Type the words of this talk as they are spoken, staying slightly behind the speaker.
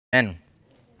And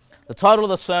the title of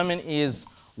the sermon is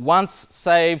Once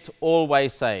Saved,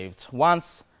 Always Saved.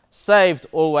 Once saved,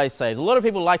 always saved. A lot of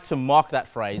people like to mock that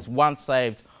phrase, once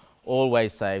saved,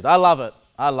 always saved. I love it.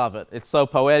 I love it. It's so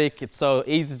poetic. It's so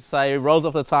easy to say. It rolls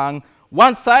off the tongue.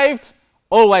 Once saved,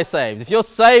 always saved. If you're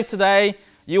saved today,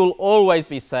 you will always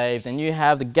be saved, and you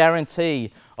have the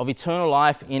guarantee of eternal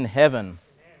life in heaven.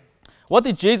 What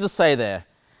did Jesus say there?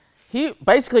 He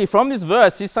basically, from this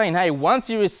verse, he's saying, hey, once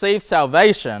you receive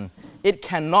salvation, it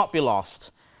cannot be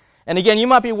lost. And again, you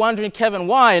might be wondering, Kevin,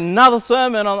 why? Another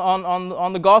sermon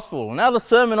on the gospel, another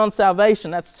sermon on salvation.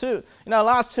 That's two.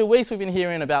 Last 2 weeks we've been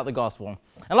hearing about the gospel.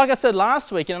 And like I said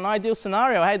last week, in an ideal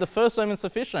scenario, hey, the first sermon is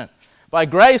sufficient. By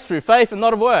grace, through faith, and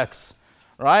not of works.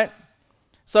 Right?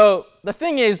 So the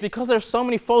thing is, because there's so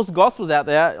many false gospels out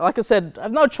there, like I said, I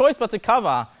have no choice but to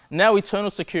cover now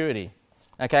eternal security.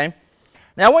 Okay?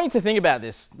 Now, I want you to think about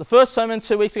this. The first sermon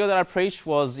 2 weeks ago that I preached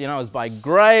was, it was by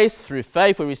grace, through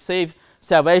faith, we receive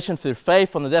salvation through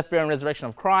faith on the death, burial, and resurrection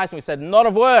of Christ. And we said, not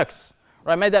of works.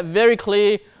 Right? Made that very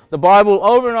clear. The Bible,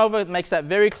 over and over, makes that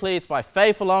very clear. It's by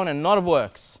faith alone and not of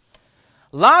works.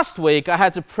 Last week, I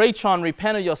had to preach on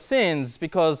repent of your sins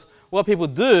because what people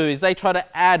do is they try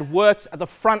to add works at the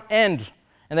front end.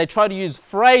 And they try to use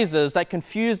phrases that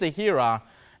confuse the hearer.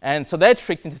 And so they're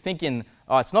tricked into thinking,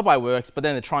 oh, it's not by works, but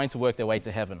then they're trying to work their way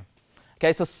to heaven.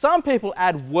 Okay, so some people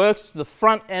add works to the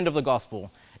front end of the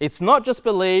gospel. It's not just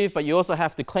believe, but you also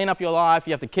have to clean up your life.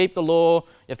 You have to keep the law.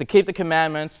 You have to keep the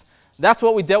commandments. That's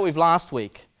what we dealt with last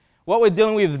week. What we're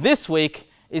dealing with this week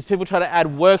is people try to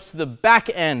add works to the back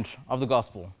end of the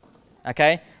gospel.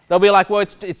 Okay? They'll be like, well,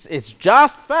 it's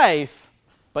just faith,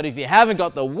 but if you haven't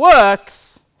got the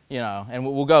works, and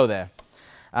we'll go there.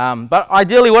 But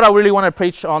ideally, what I really want to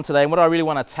preach on today, and what I really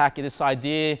want to attack, is this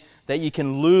idea that you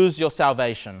can lose your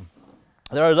salvation.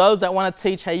 There are those that want to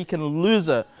teach how you can lose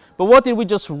it. But what did we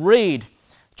just read?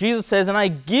 Jesus says, and I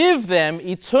give them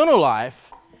eternal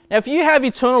life. Now, if you have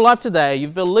eternal life today,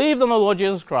 you've believed on the Lord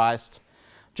Jesus Christ,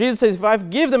 Jesus says, if I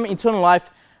give them eternal life,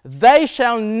 they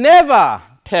shall never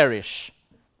perish.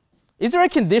 Is there a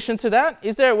condition to that?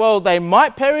 Is there, well, they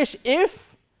might perish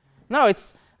if? No,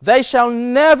 it's they shall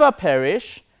never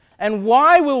perish. And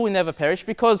why will we never perish?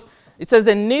 Because it says,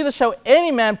 then neither shall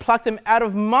any man pluck them out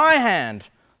of my hand.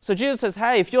 So Jesus says,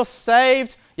 hey, if you're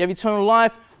saved, you have eternal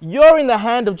life, you're in the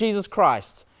hand of Jesus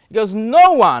Christ. He goes,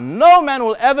 no man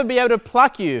will ever be able to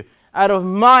pluck you out of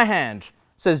my hand,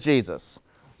 says Jesus.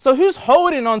 So who's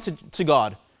holding on to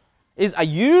God? Are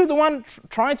you the one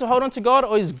trying to hold on to God,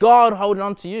 or is God holding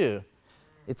on to you?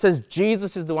 It says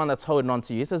Jesus is the one that's holding on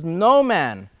to you. He says, no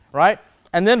man, right?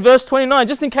 And then verse 29,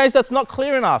 just in case that's not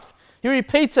clear enough, he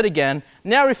repeats it again,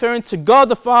 now referring to God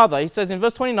the Father. He says in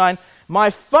verse 29, my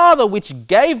Father which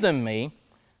gave them me,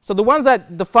 so the ones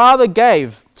that the Father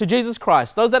gave to Jesus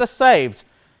Christ, those that are saved,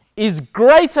 is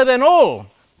greater than all.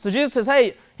 So Jesus says,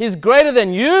 hey, he's greater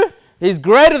than you, he's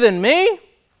greater than me,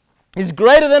 he's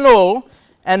greater than all,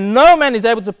 and no man is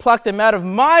able to pluck them out of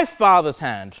my Father's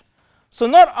hand. So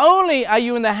not only are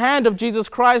you in the hand of Jesus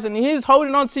Christ and he's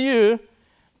holding on to you,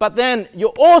 but then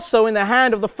you're also in the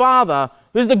hand of the Father,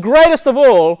 who's the greatest of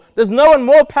all. There's no one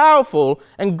more powerful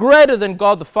and greater than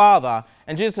God the Father.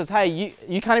 And Jesus says, hey,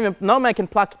 you can't even, no man can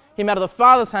pluck him out of the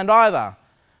Father's hand either.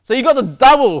 So you got the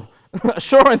double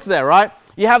assurance there, right?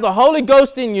 You have the Holy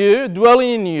Ghost in you,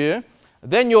 dwelling in you.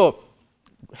 Then you're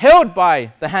held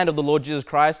by the hand of the Lord Jesus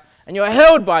Christ, and you're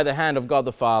held by the hand of God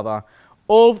the Father.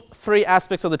 All three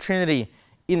aspects of the Trinity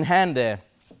in hand there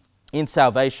in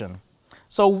salvation.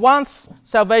 So once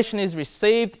salvation is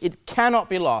received, it cannot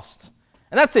be lost.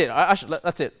 And that's it.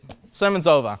 That's it. Sermon's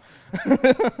over.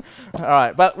 All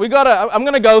right, but I'm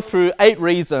going to go through 8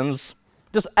 reasons,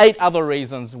 just 8 other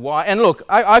reasons why. And look,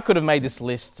 I could have made this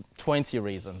list 20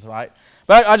 reasons, right?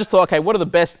 But I just thought, okay, what are the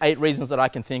best 8 reasons that I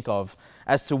can think of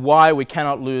as to why we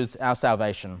cannot lose our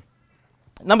salvation?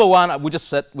 Number 1, we just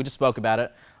spoke about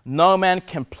it. No man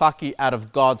can pluck you out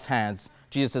of God's hands.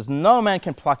 Jesus says, no man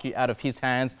can pluck you out of his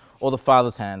hands or the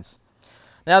Father's hands.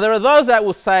 Now, there are those that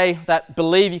will say, that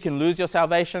believe you can lose your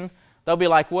salvation. They'll be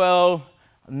like, well,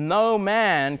 no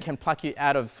man can pluck you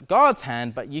out of God's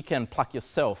hand, but you can pluck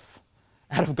yourself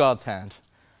out of God's hand.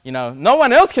 No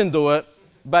one else can do it,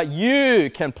 but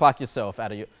you can pluck yourself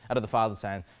out of the Father's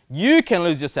hand. You can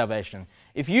lose your salvation.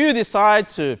 If you decide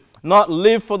to not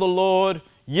live for the Lord,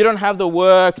 you don't have the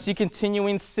works, you continue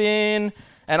in sin,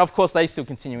 and of course they still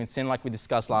continue in sin like we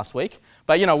discussed last week.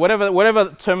 But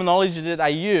whatever terminology that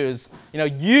they use,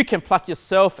 you can pluck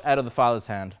yourself out of the Father's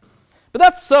hand. But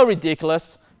that's so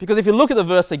ridiculous, because if you look at the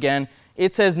verse again,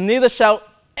 it says, neither shall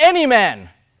any man.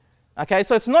 Okay,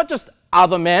 so it's not just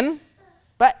other men,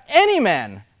 but any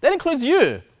man. That includes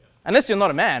you. Unless you're not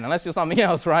a man, unless you're something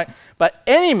else, right? But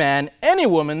any man, any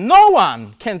woman, no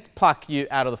one can pluck you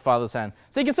out of the Father's hand.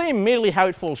 So you can see immediately how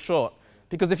it falls short.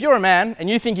 Because if you're a man and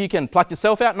you think you can pluck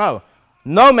yourself out,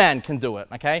 no man can do it,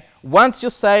 okay? Once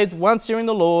you're saved, once you're in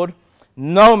the Lord,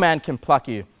 no man can pluck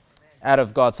you out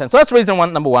of God's hands. So that's reason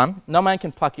number one. No man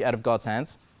can pluck you out of God's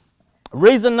hands.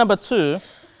 Reason number two,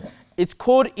 it's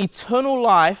called eternal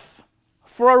life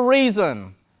for a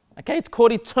reason. Okay, it's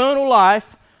called eternal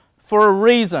life for a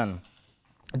reason.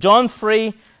 John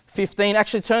 3:15.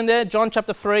 Actually, turn there. John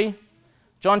chapter 3.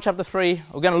 John chapter 3.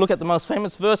 We're going to look at the most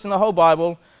famous verse in the whole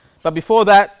Bible. But before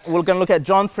that, we're going to look at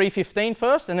John 3:15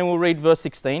 first, and then we'll read verse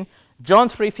 16. John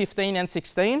 3:15 and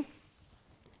 16.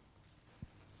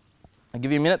 I'll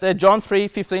give you a minute there. John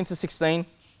 3:15 to 16.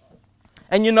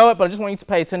 And you know it, but I just want you to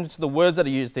pay attention to the words that are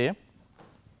used here.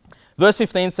 Verse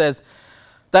 15 says,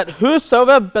 that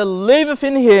whosoever believeth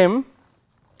in him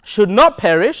should not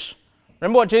perish.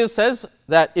 Remember what Jesus says?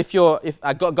 That if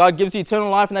God gives you eternal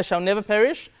life and they shall never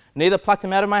perish, neither pluck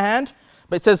them out of my hand.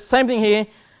 But it says the same thing here,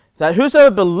 that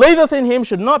whosoever believeth in him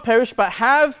should not perish, but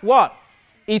have what?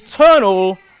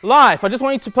 Eternal life. I just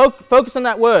want you to focus on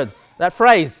that word, that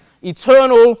phrase,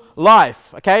 eternal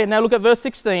life. Okay, now look at verse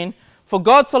 16. For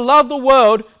God so loved the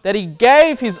world that he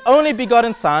gave his only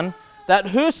begotten Son, that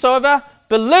whosoever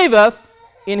believeth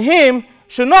in him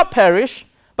should not perish,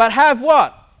 but have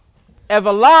what?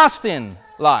 Everlasting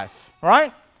life.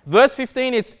 Right? Verse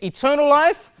 15, it's eternal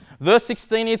life. Verse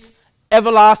 16, it's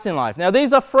everlasting life. Now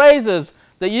these are phrases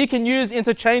that you can use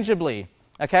interchangeably.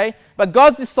 Okay? But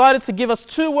God's decided to give us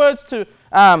two words to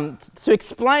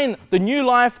explain the new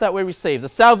life that we receive, the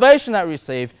salvation that we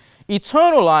receive,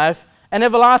 eternal life and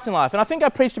everlasting life. And I think I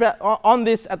preached on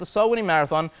this at the Soul Winning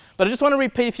Marathon, but I just want to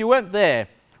repeat, if you weren't there,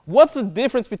 what's the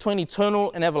difference between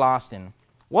eternal and everlasting?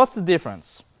 What's the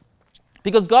difference?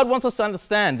 Because God wants us to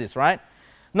understand this, right?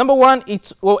 Number one,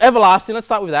 everlasting, let's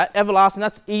start with that. Everlasting,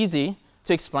 that's easy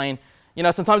to explain. You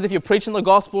know, sometimes if you're preaching the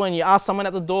gospel and you ask someone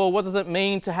at the door, what does it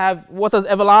mean to have, what does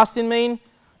everlasting mean?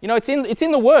 You know, it's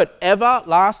in the word.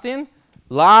 Everlasting,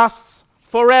 lasts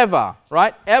forever,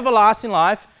 right? Everlasting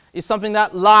life is something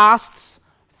that lasts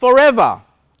forever.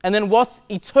 And then what's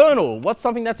eternal? What's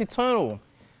something that's eternal?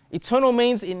 Eternal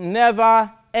means it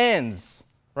never ends,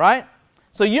 right?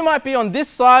 So you might be on this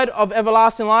side of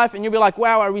everlasting life and you'll be like,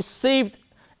 wow, I received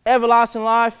everlasting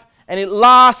life and it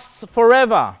lasts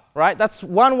forever, right? That's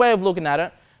one way of looking at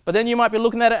it. But then you might be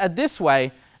looking at it this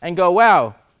way and go,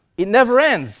 wow, it never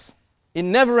ends. It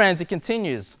never ends, it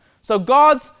continues. So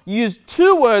God's used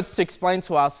two words to explain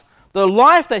to us the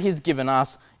life that he's given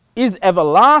us is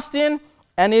everlasting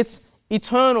and it's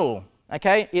eternal,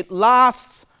 okay? It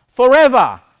lasts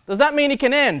forever. Does that mean it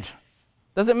can end?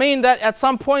 Does it mean that at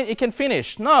some point it can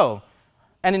finish? No.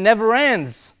 And it never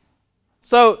ends.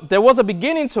 So there was a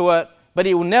beginning to it, but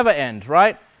it will never end,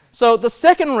 right? So the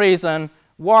second reason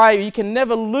why you can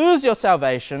never lose your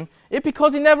salvation is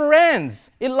because it never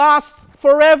ends. It lasts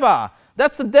forever.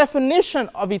 That's the definition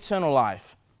of eternal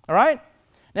life, all right?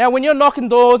 Now, when you're knocking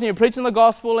doors and you're preaching the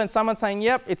gospel and someone's saying,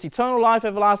 yep, it's eternal life,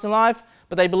 everlasting life,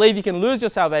 but they believe you can lose your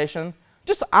salvation,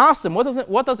 just ask them,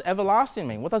 what does everlasting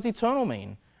mean? What does eternal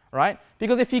mean, right?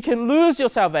 Because if you can lose your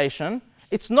salvation,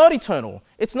 it's not eternal.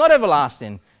 It's not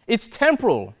everlasting. It's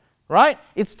temporal, right?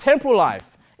 It's temporal life.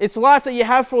 It's life that you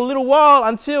have for a little while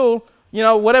until, you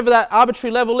know, whatever that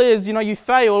arbitrary level is, you know, you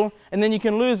fail and then you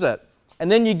can lose it.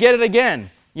 And then you get it again.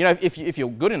 You know, if you're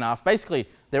good enough. Basically,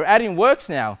 they're adding works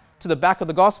now to the back of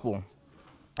the gospel.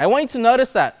 I want you to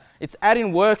notice that. It's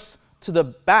adding works to the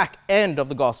back end of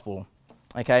the gospel.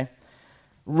 Okay?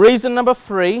 Reason number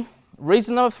three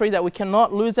that we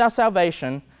cannot lose our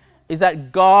salvation is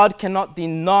that God cannot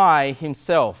deny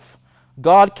himself.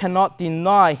 God cannot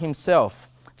deny himself.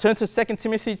 Turn to 2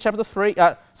 Timothy chapter 2.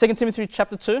 2 Timothy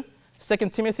chapter 2. 2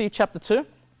 Timothy chapter 2.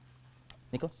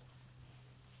 Nicholas?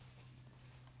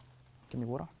 Give me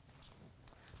water.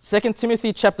 2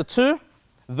 Timothy chapter 2,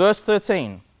 verse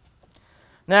 13.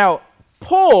 Now,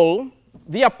 Paul,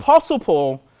 the Apostle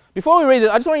Paul, before we read it,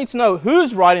 I just want you to know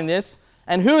who's writing this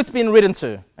and who it's been written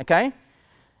to, okay?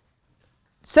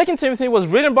 2 Timothy was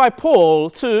written by Paul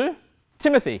to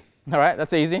Timothy, all right?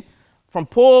 That's easy. From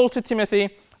Paul to Timothy.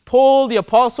 Paul, the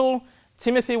apostle.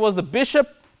 Timothy was the bishop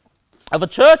of a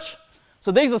church.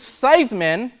 So these are saved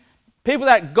men, people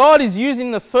that God is using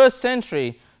in the first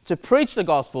century to preach the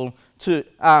gospel, to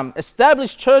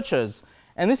establish churches.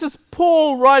 And this is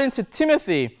Paul writing to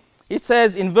Timothy. He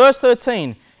says in verse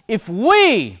 13, if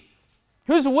we,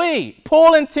 who's we?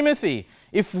 Paul and Timothy.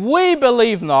 If we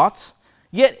believe not,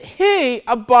 yet he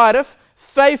abideth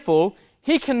faithful,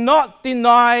 he cannot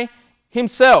deny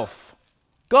himself.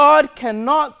 God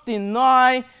cannot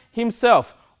deny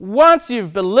himself. Once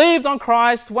you've believed on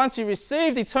Christ, once you've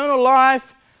received eternal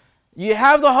life, you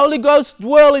have the Holy Ghost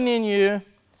dwelling in you.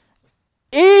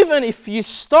 Even if you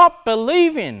stop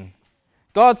believing,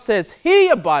 God says He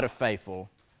abideth faithful,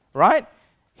 right?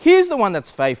 He's the one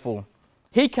that's faithful.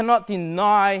 He cannot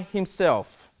deny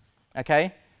Himself,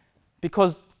 okay?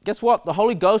 Because guess what? The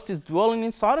Holy Ghost is dwelling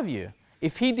inside of you.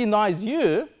 If He denies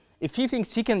you, if He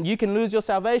thinks you can lose your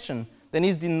salvation, then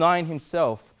He's denying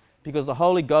Himself, because the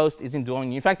Holy Ghost is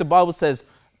indwelling you. In fact, the Bible says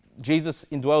Jesus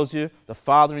indwells you, the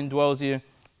Father indwells you.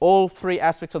 All three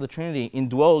aspects of the Trinity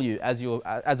indwell you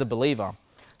as a believer.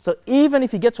 So even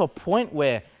if you get to a point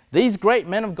where these great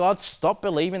men of God stop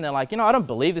believing, they're like, I don't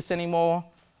believe this anymore.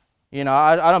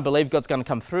 I don't believe God's going to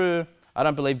come through. I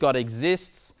don't believe God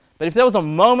exists. But if there was a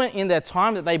moment in their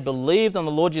time that they believed on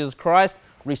the Lord Jesus Christ,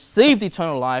 received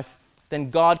eternal life, then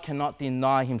God cannot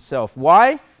deny Himself.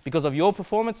 Why? Because of your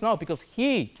performance? No, because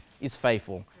He is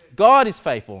faithful. God is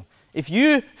faithful. If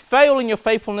you fail in your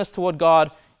faithfulness toward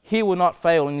God, He will not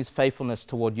fail in His faithfulness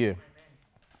toward you.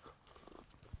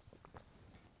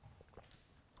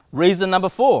 Reason number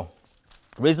 4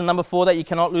 that you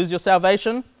cannot lose your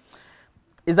salvation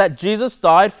is that Jesus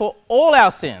died for all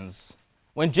our sins.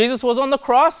 When Jesus was on the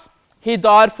cross, He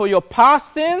died for your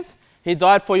past sins, He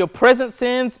died for your present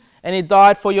sins, and He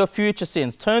died for your future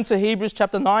sins. Turn to Hebrews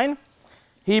chapter 9.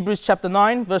 Hebrews chapter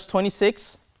 9, verse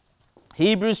 26.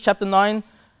 Hebrews chapter 9,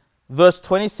 verse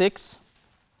 26.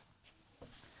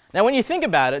 Now, when you think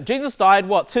about it, Jesus died,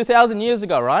 2,000 years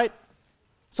ago, right?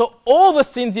 So all the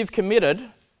sins you've committed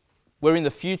were in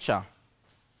the future.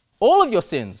 All of your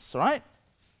sins, right?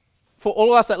 For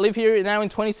all of us that live here now in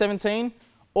 2017,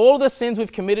 all the sins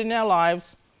we've committed in our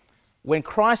lives, when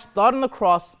Christ died on the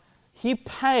cross, He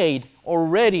paid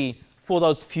already for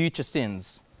those future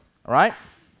sins, all right?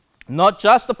 Not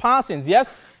just the past sins.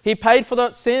 Yes, He paid for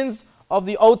the sins of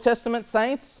the Old Testament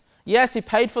saints. Yes, He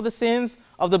paid for the sins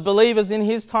of the believers in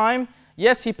His time.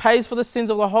 Yes, He pays for the sins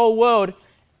of the whole world,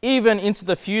 even into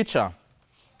the future.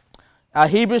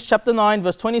 Hebrews chapter 9,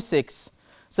 verse 26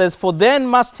 says, "For then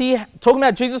must He," talking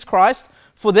about Jesus Christ,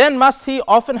 "for then must He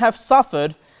often have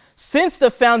suffered since the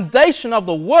foundation of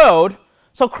the world."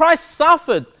 So Christ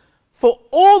suffered for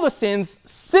all the sins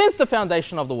since the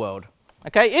foundation of the world.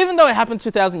 Okay, even though it happened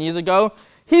 2,000 years ago,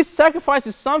 His sacrifice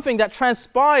is something that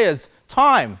transpires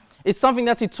time. It's something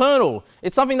that's eternal.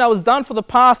 It's something that was done for the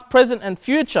past, present, and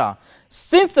future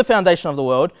since the foundation of the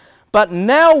world. But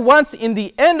now, once in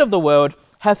the end of the world,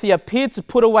 hath He appeared to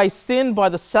put away sin by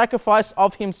the sacrifice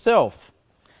of Himself.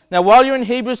 Now, while you're in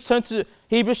Hebrews, turn to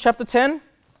Hebrews chapter 10.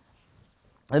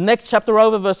 The next chapter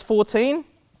over, verse 14.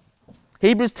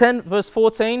 Hebrews 10, verse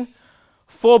 14.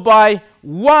 "For by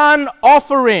one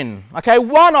offering," okay,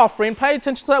 one offering, pay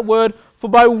attention to that word, "for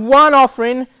by one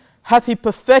offering hath He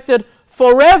perfected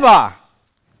forever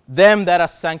them that are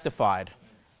sanctified."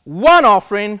 One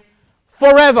offering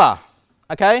forever,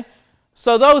 okay?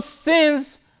 So those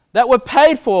sins that were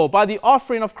paid for by the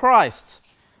offering of Christ,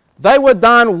 they were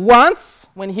done once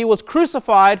when He was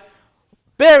crucified,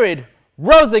 buried,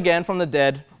 rose again from the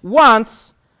dead,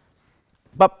 once,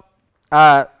 but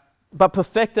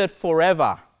perfected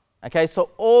forever. Okay, so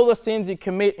all the sins you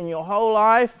commit in your whole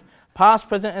life, past,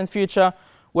 present, and future,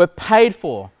 were paid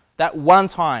for that one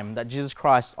time that Jesus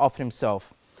Christ offered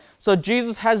Himself. So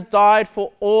Jesus has died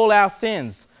for all our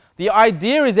sins. The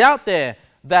idea is out there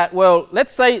that, well,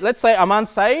 let's say I'm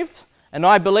unsaved and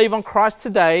I believe on Christ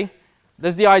today.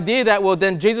 There's the idea that, well,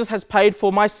 then Jesus has paid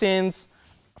for my sins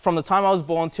from the time I was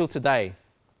born till today.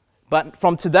 But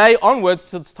from today onwards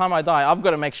till the time I die, I've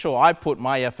got to make sure I put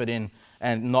my effort in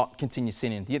and not continue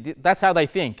sinning. That's how they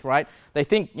think, right? They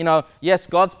think, yes,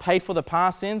 God's paid for the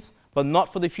past sins, but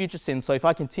not for the future sins. So if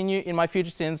I continue in my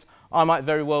future sins, I might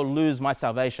very well lose my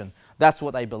salvation. That's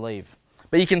what they believe.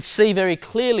 But you can see very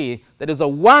clearly that there's a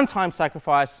one-time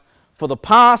sacrifice for the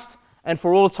past and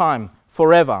for all time,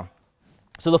 forever.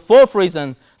 So the fourth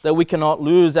reason that we cannot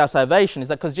lose our salvation is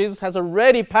that because Jesus has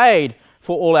already paid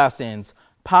for all our sins,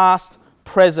 past,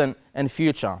 present, and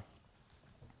future.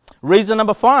 Reason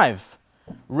number 5.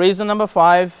 Reason number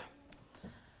 5,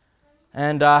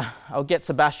 and I'll get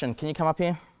Sebastian. Can you come up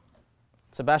here?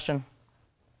 Sebastian,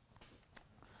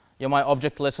 you're my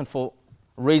object lesson for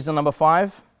reason number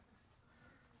 5.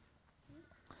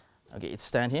 I'll get you to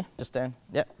stand here. Just stand.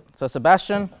 Yep. So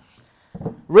Sebastian,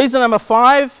 reason number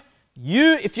 5,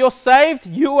 if you're saved,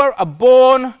 you are a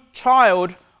born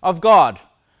child of God.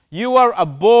 You are a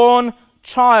born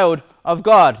child of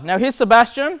God. Now here's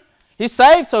Sebastian. He's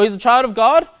saved, so he's a child of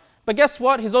God. But guess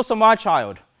what? He's also my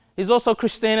child. He's also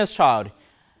Christina's child.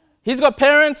 He's got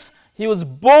parents. He was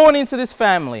born into this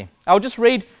family. I'll just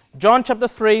read John chapter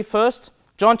 3 first.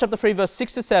 John chapter 3, verse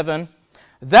 6 to 7.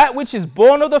 That which is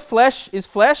born of the flesh is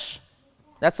flesh.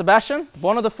 That's Sebastian,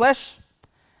 born of the flesh.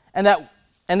 And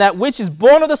that which is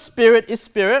born of the Spirit is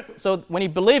spirit. So when he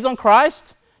believed on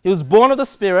Christ, he was born of the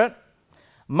Spirit.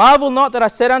 Marvel not that I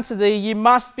said unto thee, ye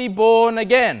must be born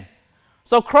again.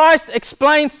 So Christ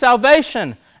explains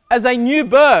salvation as a new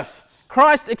birth.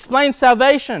 Christ explains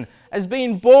salvation as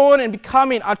being born and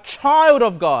becoming a child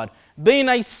of God, being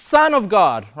a son of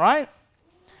God, right?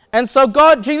 And so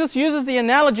Jesus uses the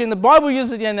analogy, and the Bible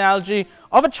uses the analogy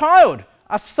of a child,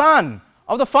 a son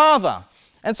of the Father.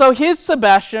 And so here's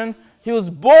Sebastian. He was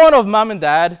born of mum and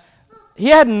dad. He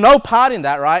had no part in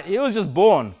that, right? He was just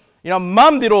born.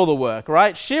 Mum did all the work,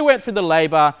 right? She went through the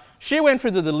labor. She went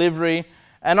through the delivery.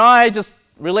 And I just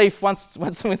relief once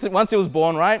he was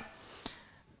born, right?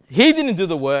 He didn't do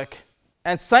the work.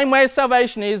 And same way as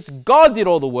salvation is, God did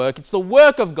all the work. It's the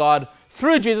work of God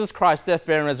through Jesus Christ, death,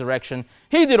 burial, and resurrection.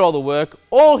 He did all the work.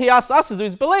 All he asks us to do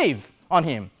is believe on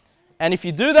him. And if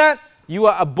you do that, you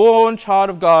are a born child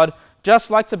of God,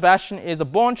 just like Sebastian is a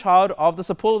born child of the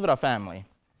Sepulveda family.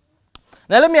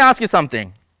 Now let me ask you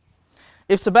something.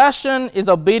 If Sebastian is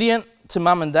obedient to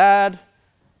mum and dad,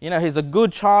 he's a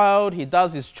good child, he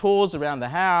does his chores around the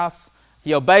house,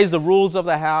 he obeys the rules of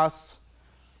the house,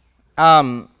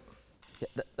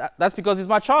 that's because he's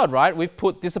my child, right? We've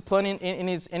put discipline in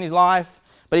his life.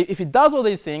 But if he does all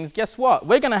these things, guess what?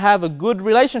 We're going to have a good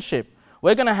relationship.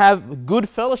 We're going to have good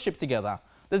fellowship together.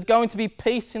 There's going to be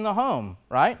peace in the home,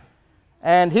 right?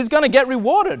 And he's going to get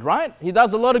rewarded, right? He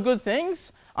does a lot of good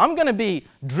things. I'm going to be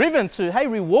driven to,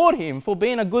 reward him for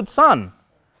being a good son,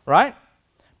 right?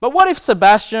 But what if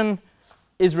Sebastian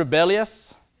is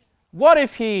rebellious? What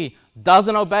if he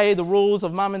doesn't obey the rules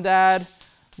of mum and dad?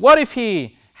 What if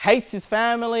he hates his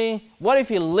family? What if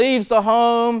he leaves the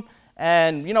home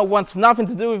and, wants nothing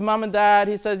to do with mum and dad?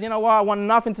 He says, I want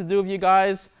nothing to do with you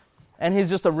guys. And he's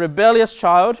just a rebellious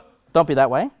child. Don't be that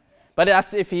way. But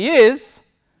that's if he is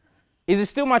he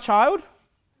still my child?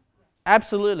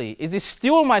 Absolutely. Is he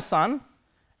still my son?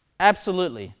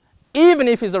 Absolutely. Even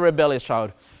if he's a rebellious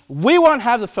child. We won't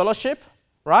have the fellowship,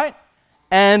 right?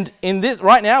 And in this,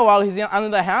 right now, while he's under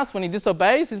the house, when he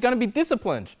disobeys, he's going to be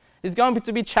disciplined. He's going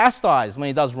to be chastised when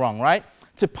he does wrong, right?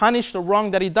 To punish the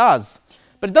wrong that he does.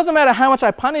 But it doesn't matter how much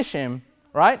I punish him,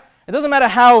 right? It doesn't matter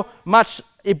how much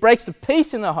it breaks the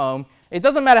peace in the home. It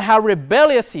doesn't matter how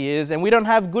rebellious he is and we don't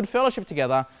have good fellowship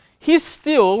together. He's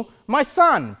still my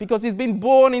son because he's been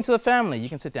born into the family. You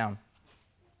can sit down.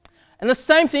 And the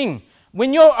same thing,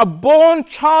 when you're a born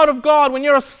child of God, when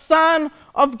you're a son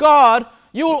of God,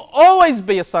 you will always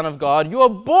be a son of God. You are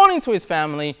born into his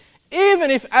family. Even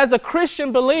if as a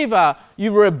Christian believer,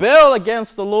 you rebel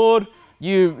against the Lord,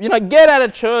 you get out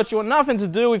of church, you want nothing to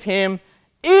do with him,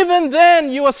 even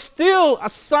then you are still a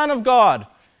son of God.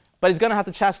 But he's going to have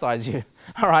to chastise you,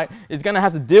 all right? He's going to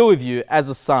have to deal with you as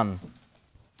a son.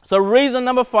 So reason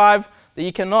number 5 that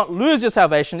you cannot lose your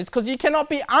salvation is because you cannot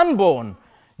be unborn.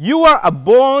 You are a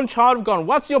born child of God.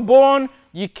 Once you're born,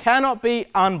 you cannot be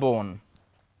unborn.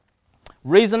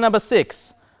 Reason number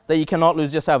 6 that you cannot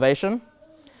lose your salvation.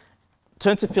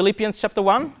 Turn to Philippians chapter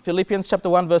 1. Philippians chapter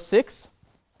 1 verse 6.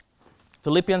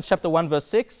 Philippians chapter 1 verse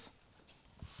 6.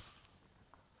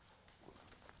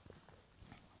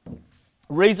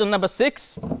 Reason number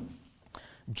 6.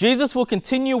 Jesus will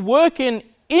continue working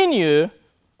in you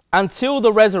until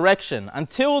the resurrection,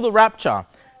 until the rapture.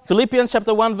 Philippians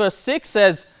chapter 1 verse 6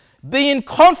 says, being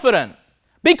confident.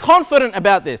 Be confident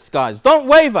about this, guys. Don't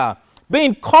waver.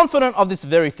 Being confident of this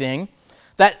very thing,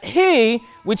 that he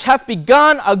which hath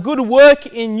begun a good work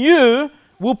in you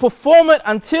will perform it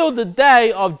until the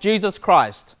day of Jesus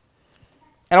Christ.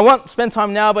 And I won't spend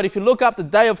time now, but if you look up the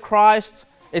day of Christ,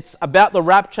 it's about the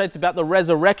rapture, it's about the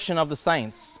resurrection of the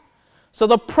saints. So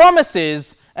the promise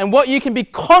is, and what you can be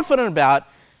confident about,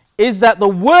 is that the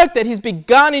work that he's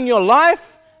begun in your life,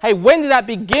 hey, when did that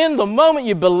begin? The moment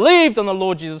you believed on the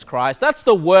Lord Jesus Christ. That's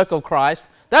the work of Christ.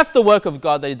 That's the work of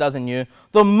God that he does in you.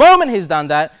 The moment he's done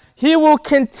that, he will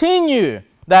continue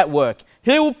that work.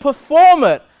 He will perform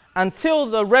it until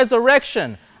the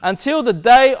resurrection, until the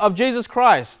day of Jesus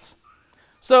Christ.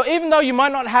 So even though you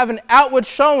might not have an outward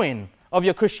showing of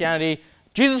your Christianity,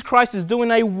 Jesus Christ is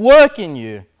doing a work in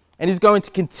you, and he's going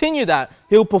to continue that.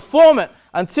 He'll perform it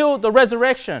until the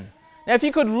resurrection. Now, if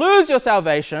you could lose your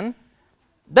salvation,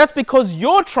 that's because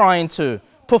you're trying to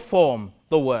perform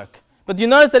the work. But you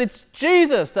notice that it's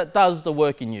Jesus that does the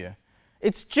work in you.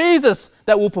 It's Jesus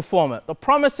that will perform it. The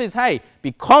promise is, hey,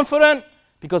 be confident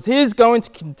because he's going to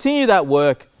continue that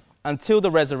work until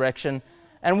the resurrection.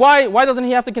 And why doesn't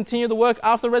he have to continue the work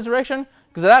after the resurrection?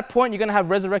 Because at that point, you're going to have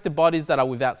resurrected bodies that are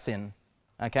without sin.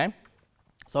 Okay?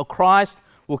 So Christ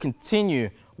will continue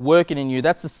working in you.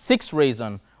 That's the sixth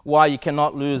reason why you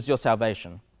cannot lose your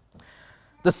salvation.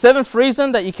 The seventh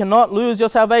reason that you cannot lose your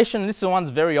salvation, and this one's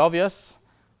very obvious,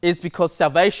 is because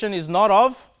salvation is not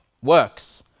of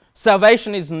works.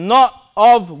 Salvation is not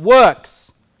of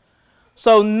works.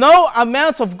 So no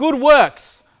amount of good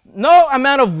works, no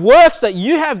amount of works that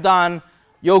you have done,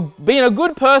 you're being a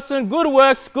good person, good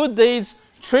works, good deeds,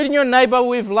 treating your neighbor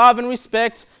with love and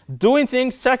respect, doing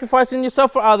things, sacrificing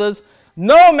yourself for others,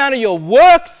 no amount of your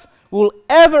works will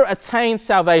ever attain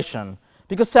salvation,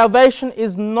 because salvation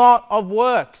is not of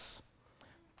works.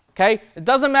 Okay? It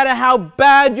doesn't matter how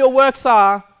bad your works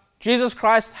are, Jesus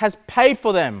Christ has paid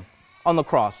for them on the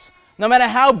cross. No matter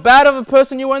how bad of a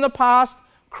person you were in the past,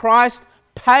 Christ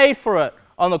paid for it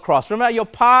on the cross. Remember your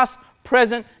past,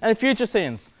 present, and future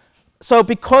sins. So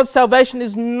because salvation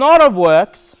is not of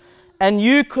works, and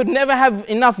you could never have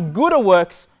enough good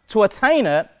works to attain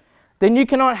it, then you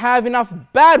cannot have enough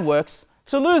bad works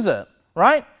to lose it,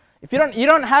 right? If you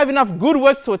don't have enough good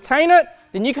works to attain it,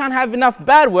 then you can't have enough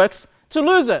bad works to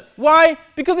lose it. Why?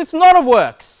 Because it's not of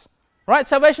works, right?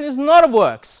 Salvation is not of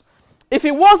works. If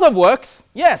it was of works,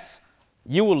 yes,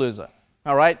 you will lose it,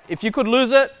 all right? If you could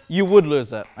lose it, you would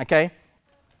lose it, okay?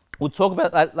 We'll talk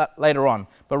about that later on.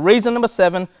 But reason number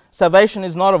 7, salvation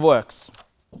is not of works.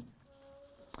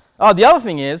 Oh, the other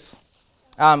thing is,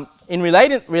 in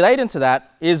relating to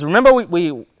that, is remember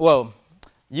you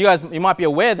might be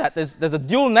aware that there's a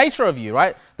dual nature of you,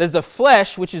 right? There's the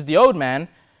flesh, which is the old man,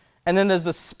 and then there's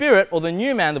the spirit, or the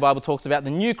new man the Bible talks about,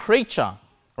 the new creature,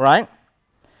 right?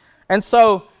 And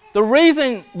so the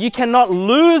reason you cannot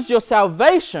lose your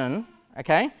salvation,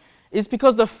 okay, is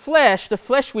because the flesh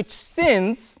which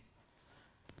sins,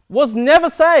 was never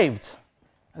saved.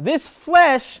 This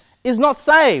flesh is not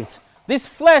saved. This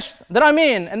flesh that I'm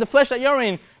in and the flesh that you're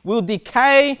in will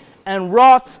decay and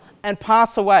rot and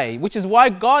pass away, which is why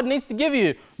God needs to give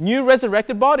you new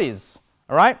resurrected bodies.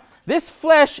 All right? This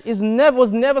flesh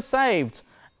was never saved.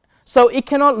 So it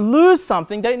cannot lose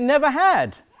something that it never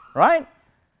had. Right?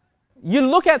 You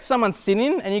look at someone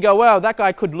sinning and you go, well, that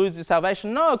guy could lose his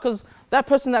salvation. No, because that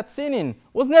person that's sinning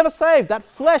was never saved. That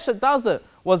flesh that does it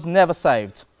was never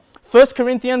saved. 1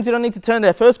 Corinthians, you don't need to turn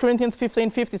there. 1 Corinthians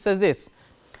 15:50 says this.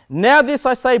 Now this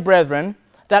I say, brethren,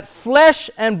 that flesh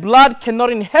and blood cannot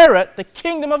inherit the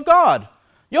kingdom of God.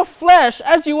 Your flesh,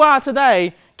 as you are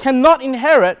today, cannot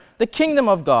inherit the kingdom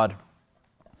of God.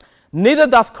 Neither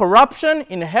doth corruption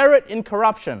inherit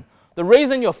incorruption. The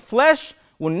reason your flesh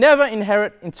will never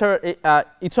inherit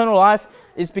eternal life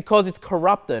is because it's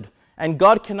corrupted. And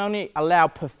God can only allow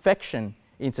perfection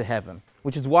into heaven,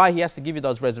 which is why he has to give you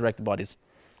those resurrected bodies.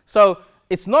 So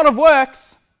it's not of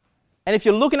works, and if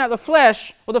you're looking at the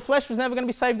flesh, well, the flesh was never going to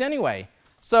be saved anyway.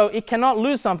 So it cannot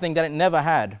lose something that it never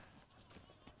had.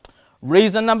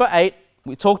 Reason number 8,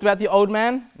 we talked about the old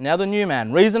man, now the new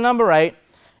man. Reason number 8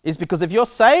 is because if you're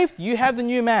saved, you have the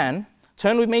new man.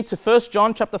 Turn with me to 1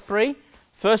 John chapter 3.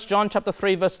 1 John chapter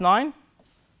 3 verse 9.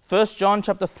 1 John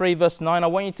chapter 3 verse 9. I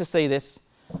want you to see this.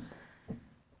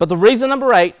 But the reason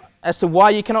number 8 as to why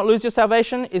you cannot lose your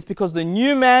salvation is because the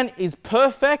new man is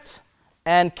perfect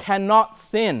and cannot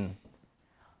sin.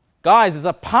 Guys, there's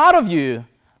a part of you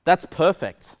that's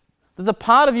perfect. There's a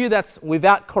part of you that's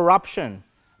without corruption.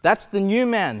 That's the new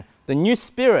man, the new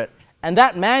spirit. And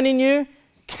that man in you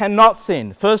cannot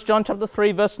sin. 1 John chapter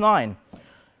 3 verse 9.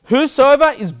 Whosoever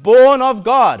is born of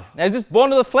God. Now, is this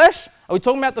born of the flesh? Are we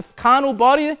talking about the carnal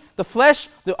body, the flesh,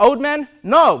 the old man?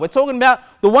 No, we're talking about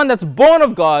the one that's born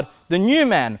of God, the new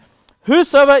man.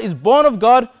 Whosoever is born of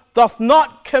God doth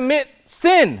not commit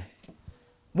sin.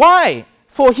 Why?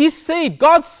 For his seed,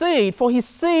 God's seed, for his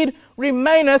seed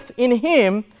remaineth in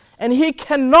him, and he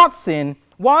cannot sin.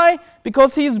 Why?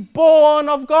 Because he is born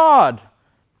of God.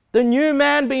 The new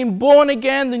man being born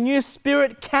again, the new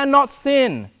spirit cannot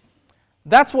sin.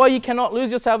 That's why you cannot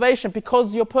lose your salvation,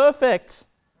 because you're perfect.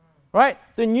 Right?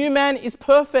 The new man is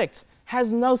perfect,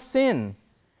 has no sin.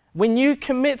 When you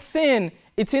commit sin,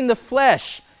 it's in the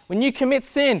flesh. When you commit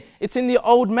sin, it's in the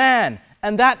old man.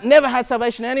 And that never had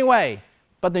salvation anyway.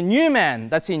 But the new man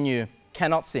that's in you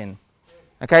cannot sin.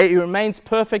 Okay? It remains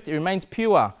perfect, it remains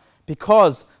pure,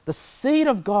 because the seed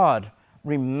of God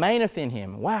remaineth in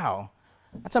him. Wow.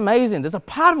 That's amazing. There's a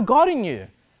part of God in you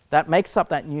that makes up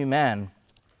that new man.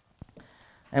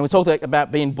 And we talked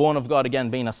about being born of God again,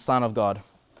 being a son of God.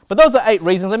 But those are 8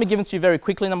 reasons. Let me give them to you very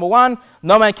quickly. Number 1,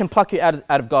 no man can pluck you out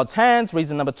of God's hands.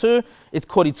 Reason number 2, it's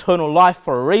called eternal life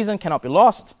for a reason, cannot be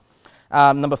lost.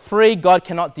 Number 3, God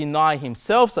cannot deny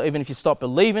himself. So even if you stop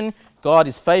believing, God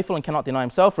is faithful and cannot deny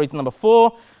himself. Reason number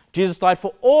 4, Jesus died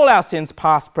for all our sins,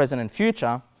 past, present, and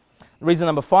future. Reason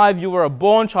number 5, you were a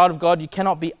born child of God. You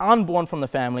cannot be unborn from the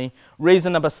family.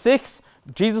 Reason number 6,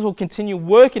 Jesus will continue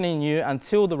working in you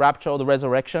until the rapture or the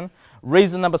resurrection.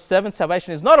 Reason number 7,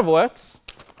 salvation is not of works.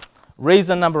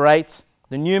 Reason number 8,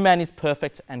 the new man is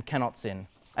perfect and cannot sin.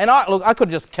 And I could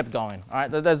have just kept going. All right,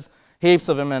 there's heaps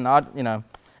of them, and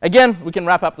again, we can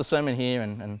wrap up the sermon here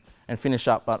and finish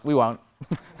up, but we won't.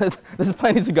 There's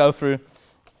plenty to go through.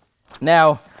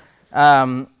 Now,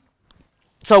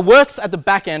 so works at the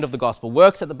back end of the gospel.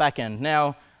 Works at the back end.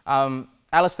 Now,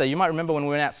 Alistair, you might remember when we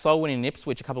went out soul winning in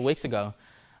Ipswich a couple of weeks ago.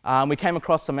 We came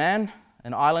across a man,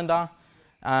 an islander,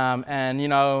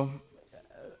 and are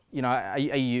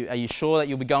you sure that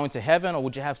you'll be going to heaven, or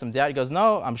would you have some doubt? He goes,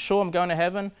 no, I'm sure I'm going to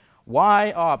heaven.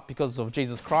 Why? Oh, because of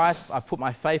Jesus Christ. I've put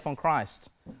my faith on Christ.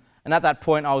 And at that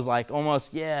point, I was like,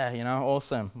 almost, yeah,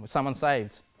 awesome. Someone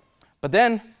saved. But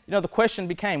then, the question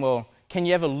became, well, can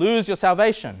you ever lose your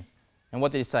salvation? And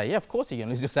what did he say? Yeah, of course you can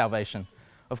lose your salvation.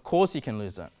 Of course you can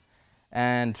lose it.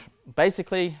 And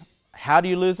basically, how do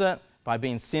you lose it? By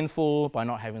being sinful, by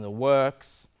not having the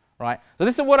works, right? So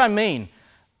this is what I mean.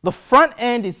 The front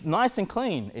end is nice and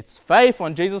clean. It's faith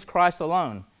on Jesus Christ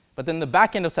alone. But then the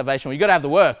back end of salvation, well, you've got to have the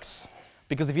works.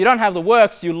 Because if you don't have the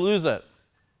works, you lose it.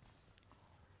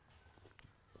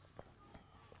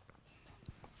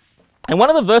 And one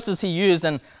of the verses he used,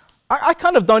 and I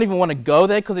kind of don't even want to go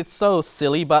there because it's so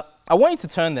silly, but I want you to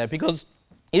turn there because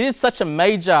it is such a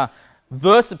major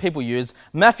verse that people use.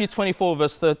 Matthew 24,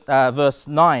 verse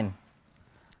 9.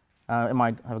 Have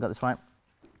I got this right?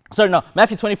 Sorry, no.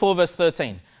 Matthew 24, verse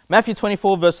 13. Matthew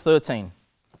 24, verse 13.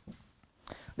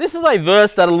 This is a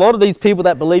verse that a lot of these people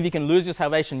that believe you can lose your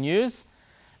salvation use.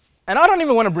 And I don't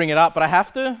even want to bring it up, but I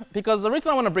have to, because the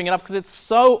reason I want to bring it up because it's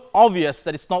so obvious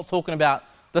that it's not talking about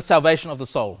the salvation of the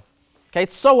soul. Okay,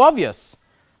 it's so obvious.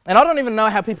 And I don't even know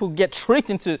how people get tricked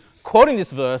into quoting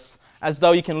this verse as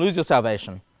though you can lose your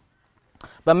salvation.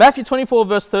 But Matthew 24,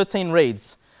 verse 13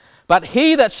 reads, "But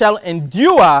he that shall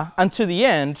endure unto the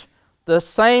end, the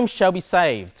same shall be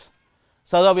saved."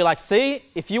 So they'll be like, see,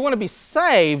 if you want to be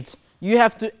saved, you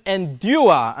have to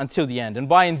endure until the end. And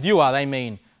by endure, they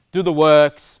mean do the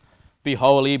works, be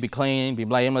holy, be clean, be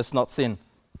blameless, not sin.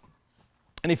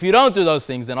 And if you don't do those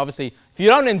things, then obviously, if you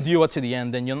don't endure to the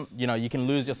end, then you can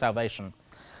lose your salvation.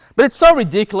 But it's so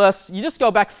ridiculous. You just go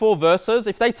back 4 verses.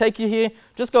 If they take you here,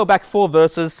 just go back 4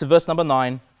 verses to verse number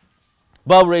 9.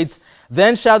 Bible reads,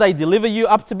 "Then shall they deliver you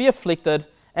up to be afflicted,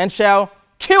 and shall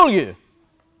kill you.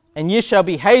 And ye shall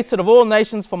be hated of all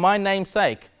nations for my name's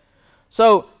sake."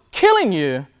 So killing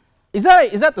you, is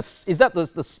that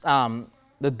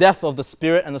the death of the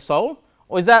spirit and the soul,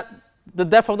 or is that the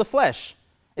death of the flesh?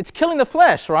 It's killing the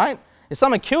flesh, right? If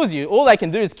someone kills you, all they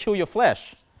can do is kill your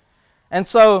flesh. And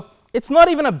so it's not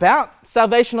even about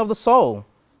salvation of the soul.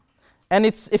 And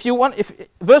if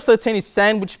verse 13 is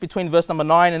sandwiched between verse number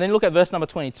 9, and then look at verse number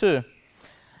 22.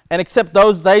 "And except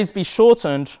those days be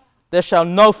shortened, there shall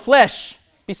no flesh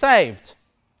be saved."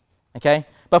 Okay?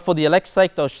 "But for the elect's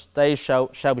sake, those days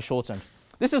shall be shortened."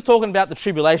 This is talking about the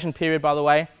tribulation period, by the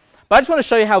way. But I just want to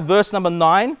show you how verse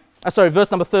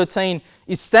number 13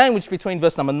 is sandwiched between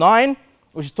verse number 9,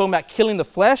 which is talking about killing the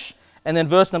flesh, and then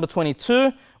verse number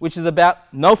 22, which is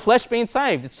about no flesh being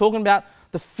saved. It's talking about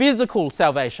the physical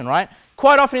salvation, right?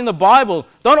 Quite often in the Bible,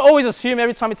 don't always assume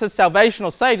every time it says salvation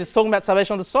or saved, it's talking about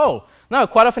salvation of the soul. No,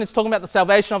 quite often it's talking about the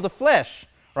salvation of the flesh,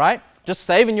 right? Just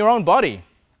saving your own body.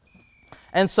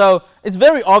 And so it's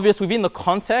very obvious within the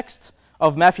context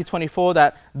of Matthew 24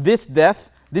 that this death,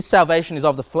 this salvation is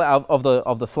of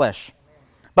the flesh.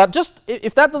 But just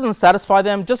if that doesn't satisfy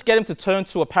them, just get them to turn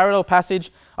to a parallel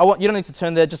passage. You don't need to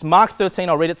turn there. Just Mark 13,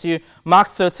 I'll read it to you.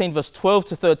 Mark 13, verse 12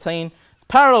 to 13.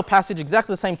 Parallel passage,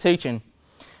 exactly the same teaching.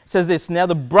 It says this, "Now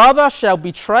the brother shall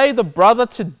betray the brother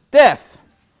to death,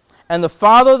 and the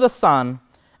father the son,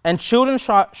 and children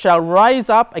shall rise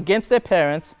up against their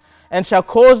parents, and shall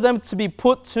cause them to be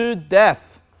put to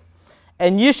death.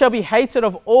 And ye shall be hated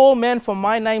of all men for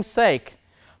my name's sake.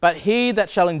 But he that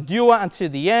shall endure unto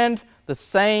the end, the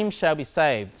same shall be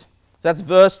saved." That's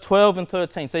verse 12 and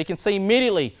 13. So you can see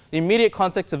immediately, the immediate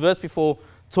context of verse before,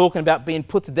 talking about being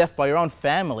put to death by your own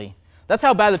family. That's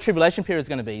how bad the tribulation period is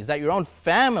going to be, is that your own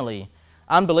family,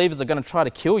 unbelievers, are going to try to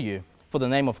kill you for the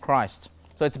name of Christ.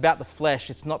 So it's about the flesh.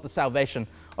 It's not the salvation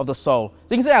of the soul.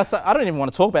 So you can see I don't even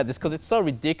want to talk about this because it's so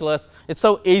ridiculous. It's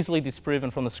so easily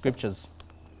disproven from the scriptures.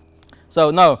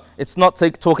 So no, it's not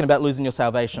talking about losing your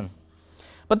salvation.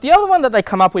 But the other one that they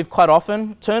come up with quite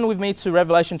often, turn with me to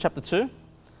Revelation chapter 2.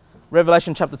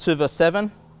 Revelation chapter 2, verse 7.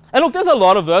 And look, there's a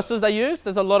lot of verses they use.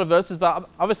 There's a lot of verses, but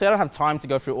obviously I don't have time to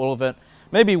go through all of it.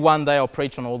 Maybe one day I'll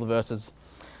preach on all the verses.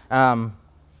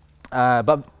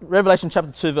 But Revelation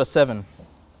chapter 2, verse 7,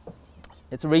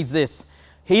 it reads this: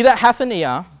 He that hath an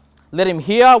ear, let him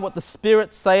hear what the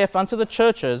Spirit saith unto the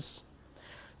churches.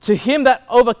 To him that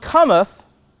overcometh,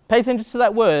 pay attention to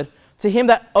that word, to him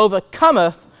that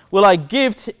overcometh will I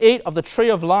give to eat of the tree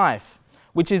of life,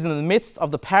 which is in the midst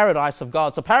of the paradise of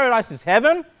God. So paradise is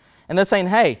heaven, and they're saying,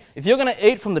 hey, if you're going to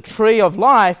eat from the tree of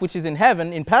life, which is in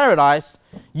heaven, in paradise,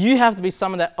 you have to be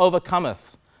someone that overcometh.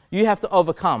 You have to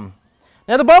overcome.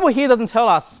 Now the Bible here doesn't tell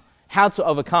us how to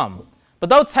overcome, but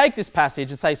they'll take this passage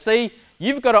and say, see,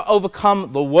 you've got to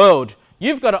overcome the world.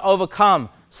 You've got to overcome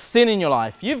sin in your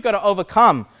life. You've got to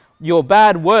overcome your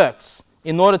bad works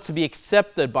in order to be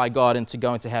accepted by God and to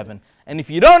go into heaven. And if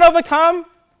you don't overcome,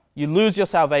 you lose your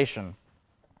salvation.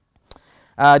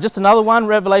 Just another one,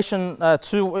 Revelation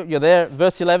 2, you're there,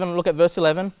 verse 11, look at verse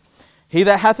 11. He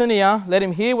that hath an ear, let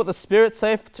him hear what the Spirit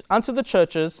saith unto the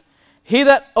churches. He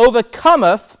that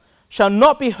overcometh shall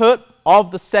not be hurt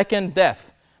of the second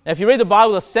death. Now if you read the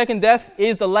Bible, the second death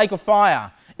is the lake of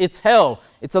fire. It's hell.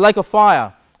 It's a lake of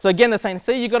fire. So again, they're saying,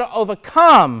 see, you've got to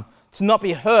overcome to not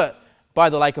be hurt by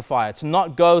the lake of fire, to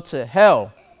not go to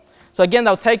hell. So again,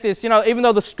 they'll take this, even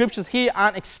though the scriptures here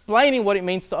aren't explaining what it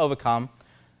means to overcome,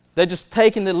 they're just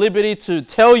taking the liberty to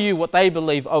tell you what they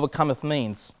believe overcometh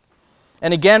means.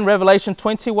 And again, Revelation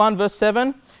 21, verse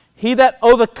 7, He that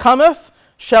overcometh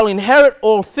shall inherit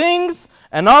all things,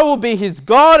 and I will be his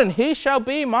God, and he shall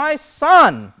be my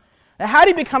son. Now, how do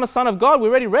you become a son of God? We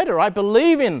already read it, right?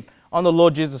 Believing on the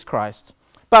Lord Jesus Christ.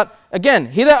 But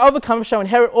again, he that overcometh shall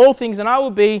inherit all things, and I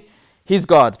will be his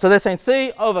God. So they're saying,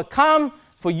 see, overcome.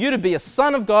 For you to be a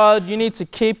son of God, you need to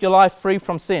keep your life free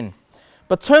from sin.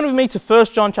 But turn with me to 1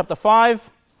 John chapter 5.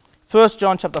 1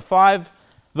 John chapter 5,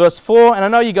 verse 4. And I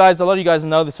know a lot of you guys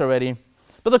know this already.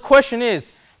 But the question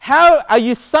is, how are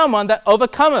you someone that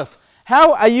overcometh?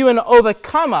 How are you an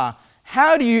overcomer?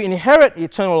 How do you inherit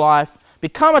eternal life,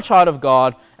 become a child of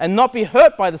God, and not be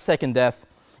hurt by the second death?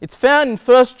 It's found in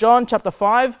 1 John chapter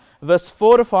 5, verse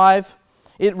 4 to 5.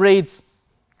 It reads,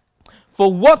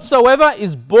 For whatsoever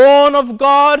is born of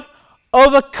God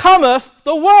overcometh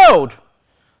the world.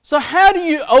 So how do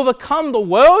you overcome the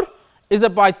world? Is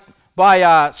it by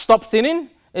stop sinning?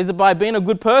 Is it by being a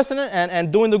good person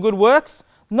and doing the good works?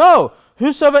 No.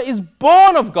 Whosoever is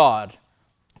born of God.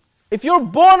 If you're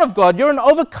born of God, you're an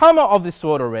overcomer of this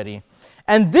world already.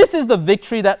 And this is the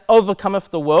victory that overcometh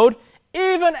the world,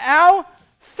 even our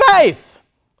faith.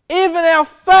 Even our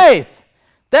faith.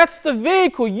 That's the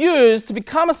vehicle used to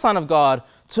become a son of God,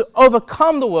 to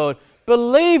overcome the world,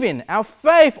 believing our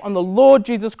faith on the Lord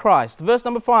Jesus Christ. Verse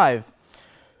number 5.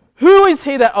 Who is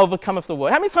he that overcometh the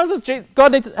world? How many times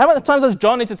does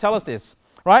John need to tell us this?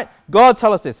 Right? God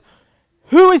tell us this.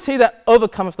 Who is he that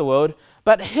overcometh the world?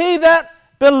 But he that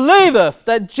believeth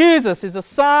that Jesus is the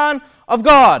Son of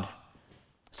God.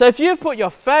 So if you've put your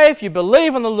faith, you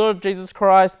believe in the Lord Jesus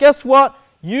Christ, guess what?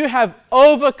 You have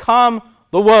overcome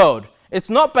the world. It's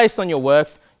not based on your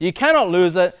works. You cannot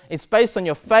lose it. It's based on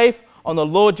your faith on the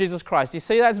Lord Jesus Christ. You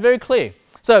see, that's very clear.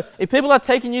 So if people are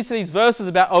taking you to these verses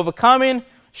about overcoming,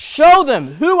 show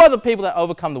them who are the people that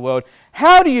overcome the world.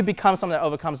 How do you become someone that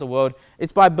overcomes the world?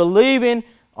 It's by believing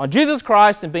on Jesus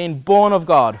Christ and being born of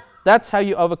God. That's how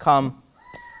you overcome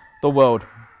the world.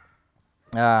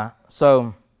 The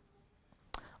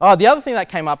other thing that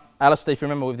came up, Alistair, if you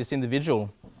remember with this individual,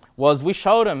 was we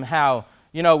showed him how,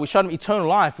 we showed him eternal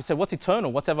life. We said, what's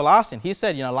eternal? What's everlasting? He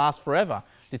said, lasts forever.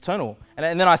 It's eternal.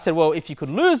 And then I said, well, if you could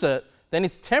lose it, then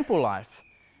it's temporal life.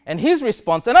 And his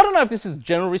response, and I don't know if this is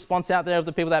general response out there of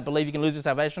the people that believe you can lose your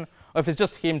salvation, or if it's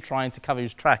just him trying to cover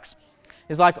his tracks.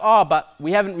 He's like, but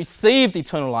we haven't received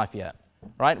eternal life yet,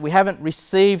 right? We haven't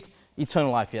received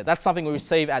eternal life yet. That's something we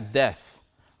receive at death,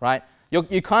 right?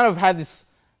 You kind of have this,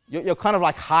 you're kind of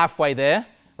like halfway there,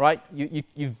 right?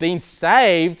 You've been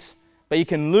saved, but you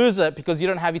can lose it because you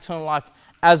don't have eternal life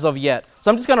as of yet. So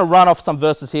I'm just going to run off some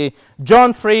verses here.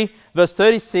 John 3, verse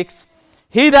 36.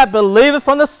 He that believeth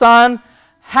on the Son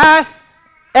hath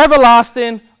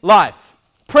everlasting life.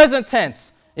 Present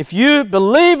tense. If you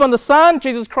believe on the Son,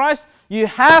 Jesus Christ, you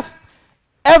have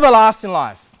everlasting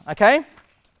life. Okay?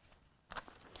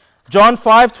 John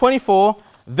 5:24.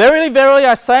 Verily, verily,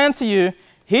 I say unto you,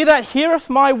 he that heareth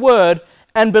my word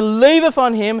and believeth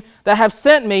on him that hath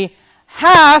sent me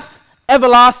hath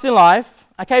everlasting life.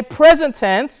 Okay, present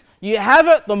tense. You have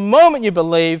it the moment you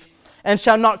believe, and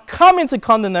shall not come into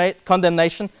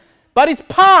condemnation, but is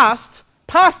past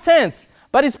tense,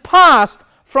 but is passed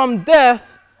from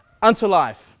death unto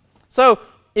life. So,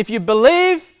 if you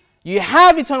believe, you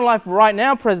have eternal life right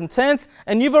now, present tense,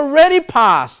 and you've already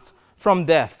passed from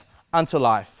death unto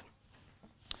life.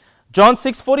 John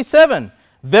 6:47.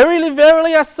 Verily,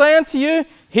 verily, I say unto you,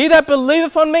 he that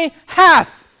believeth on me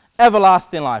hath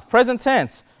everlasting life. Present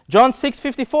tense. John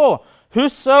 6:54.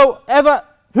 Whoso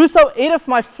eateth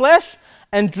my flesh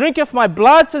and drinketh my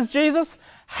blood, says Jesus,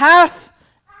 hath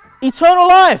eternal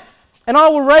life, and I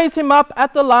will raise him up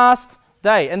at the last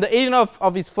day. And the eating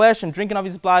of his flesh and drinking of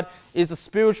his blood is the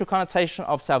spiritual connotation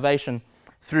of salvation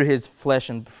through his flesh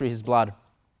and through his blood.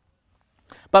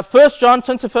 But 1 John,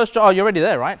 turn to 1 John. Oh, you're already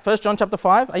there, right? 1 John chapter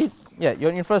 5.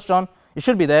 You're in 1 John. You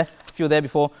should be there if you were there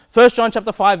before. 1 John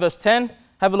chapter 5 verse 10.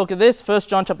 Have a look at this. 1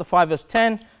 John chapter 5 verse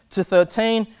 10 to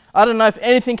 13. I don't know if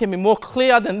anything can be more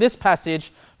clear than this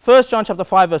passage. 1 John chapter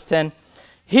 5 verse 10.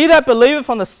 He that believeth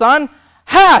on the Son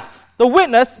hath the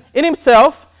witness in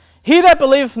himself. He that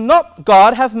believeth not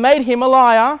God hath made him a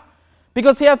liar,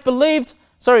 because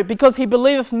he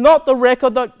believeth not the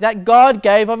record that God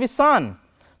gave of his Son.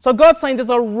 So God's saying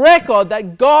there's a record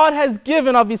that God has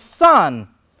given of his Son.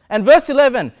 And verse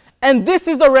 11, and this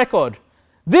is the record.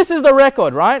 This is the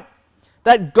record, right?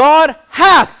 That God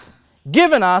hath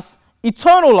given us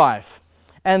eternal life.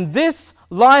 And this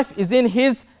life is in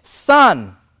his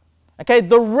Son. Okay,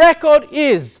 the record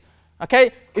is,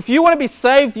 okay, if you want to be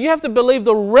saved, you have to believe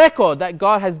the record that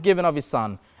God has given of his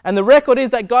Son. And the record is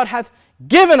that God hath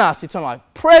given us eternal life.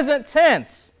 Present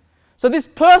tense. So this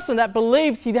person that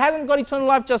believed he hasn't got eternal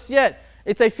life just yet,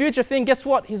 it's a future thing. Guess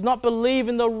what? He's not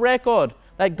believing the record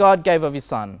that God gave of his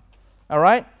Son. All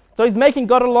right? So he's making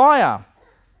God a liar.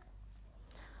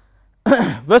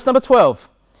 Verse number 12.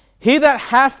 He that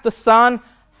hath the Son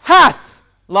hath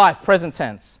life, present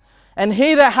tense. And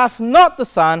he that hath not the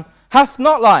Son hath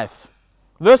not life.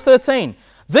 Verse 13.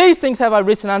 These things have I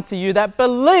written unto you that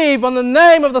believe on the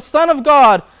name of the Son of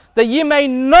God, that ye may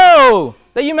know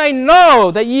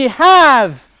that ye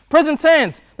have, present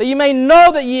tense, that ye may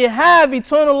know that ye have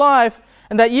eternal life,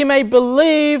 and that ye may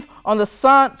believe on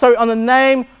the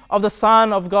name of the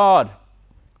Son of God.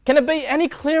 Can it be any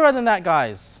clearer than that,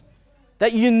 guys?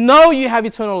 That you know you have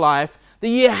eternal life, that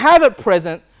you have it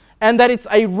present, and that it's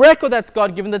a record that's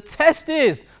God given. The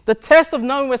test of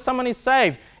knowing where someone is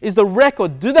saved is the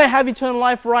record. Do they have eternal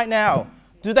life right now?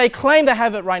 Do they claim they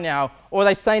have it right now? Or are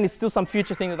they saying it's still some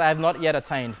future thing that they have not yet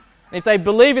attained? And if they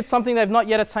believe it's something they've not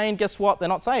yet attained, guess what? They're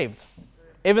not saved.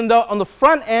 Even though on the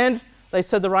front end, they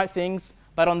said the right things,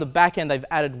 but on the back end, they've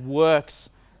added works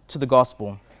to the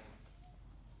gospel.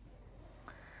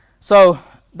 So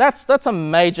that's a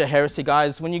major heresy,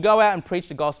 guys. When you go out and preach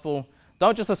the gospel,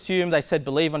 don't just assume they said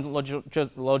believe on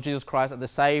Lord Jesus Christ that they're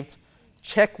saved.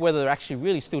 Check whether they're actually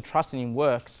really still trusting in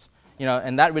works,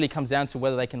 and that really comes down to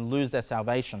whether they can lose their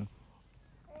salvation.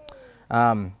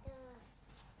 All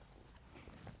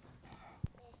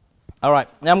right,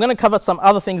 now I'm going to cover some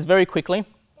other things very quickly.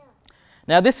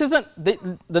 Now this isn't,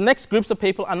 the next groups of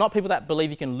people are not people that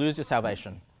believe you can lose your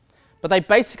salvation. But they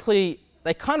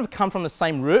kind of come from the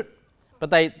same root,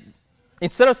 but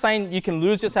instead of saying you can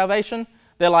lose your salvation,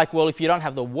 they're like, well, if you don't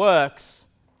have the works,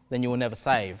 then you were never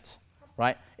saved,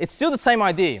 right? It's still the same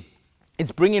idea.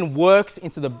 It's bringing works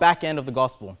into the back end of the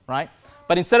gospel, right?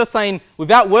 But instead of saying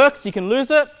without works you can lose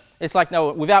it, it's like,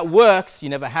 no, without works you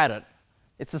never had it.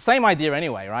 It's the same idea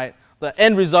anyway, right? The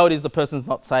end result is the person's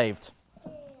not saved.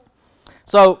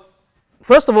 So,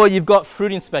 first of all, you've got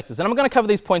fruit inspectors. And I'm going to cover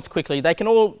these points quickly. They can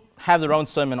all have their own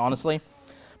sermon, honestly.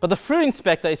 But the fruit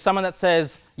inspector is someone that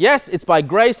says, yes, it's by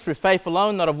grace through faith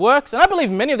alone, not of works. And I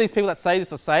believe many of these people that say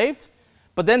this are saved.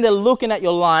 But then they're looking at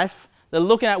your life. They're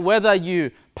looking at whether you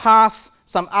pass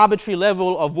some arbitrary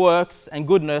level of works and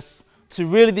goodness to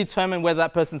really determine whether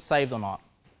that person's saved or not.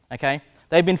 Okay?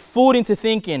 They've been fooled into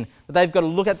thinking that they've got to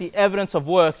look at the evidence of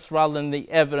works rather than the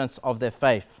evidence of their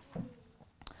faith.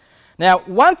 Now,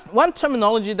 one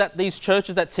terminology that these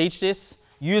churches that teach this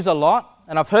use a lot,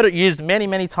 and I've heard it used many,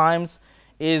 many times,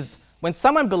 is when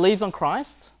someone believes on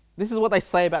Christ, this is what they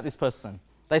say about this person.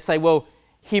 They say, well,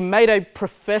 he made a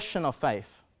profession of faith,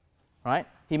 right?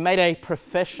 He made a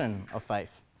profession of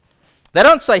faith. They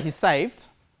don't say he's saved.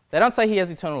 They don't say he has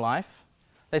eternal life.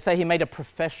 They say he made a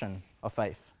profession of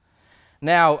faith.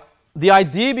 Now, the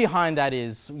idea behind that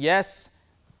is, yes,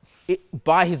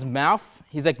 by his mouth,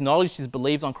 he's acknowledged he's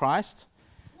believed on Christ,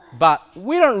 but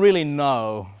we don't really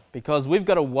know because we've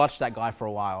got to watch that guy for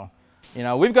a while.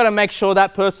 We've got to make sure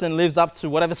that person lives up to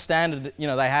whatever standard,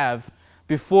 they have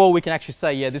before we can actually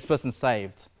say, yeah, this person's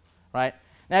saved, right?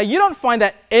 Now, you don't find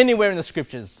that anywhere in the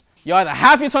scriptures. You either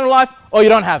have eternal life or you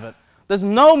don't have it. There's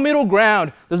no middle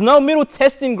ground. There's no middle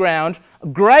testing ground,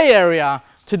 gray area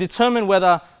to determine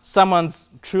whether someone's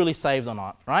truly saved or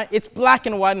not, right? It's black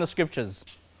and white in the scriptures.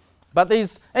 But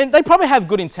and they probably have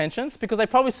good intentions because they've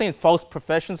probably seen false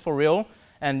professions for real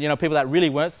and people that really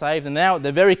weren't saved, and now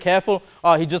they're very careful.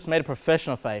 Oh, he just made a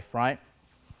profession of faith, right?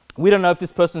 We don't know if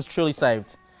this person is truly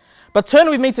saved. But turn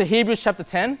with me to Hebrews chapter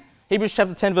 10. Hebrews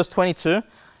chapter 10, verse 22.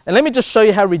 And let me just show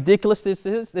you how ridiculous this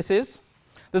is.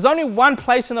 There's only one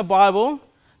place in the Bible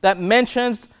that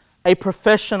mentions a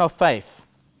profession of faith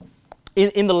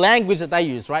in the language that they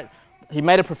use, right? He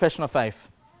made a profession of faith.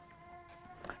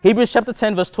 Hebrews chapter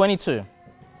 10, verse 22.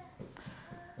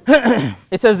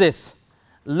 It says this,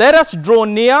 let us draw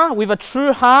near with a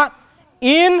true heart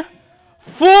in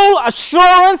full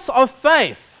assurance of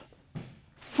faith.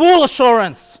 Full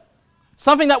assurance.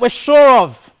 Something that we're sure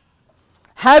of.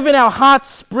 Having our hearts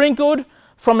sprinkled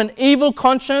from an evil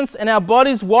conscience and our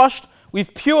bodies washed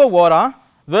with pure water.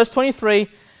 Verse 23,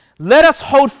 let us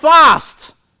hold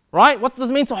fast. Right? What does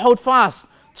it mean to hold fast?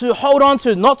 To hold on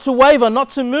to, not to waver, not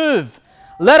to move.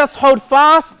 Let us hold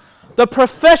fast the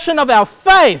profession of our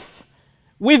faith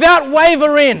without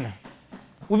wavering,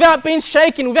 without being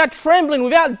shaken, without trembling,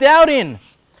 without doubting.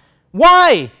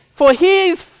 Why? For he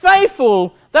is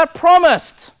faithful that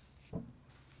promised.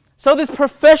 So this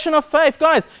profession of faith,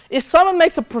 guys, if someone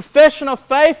makes a profession of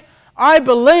faith, I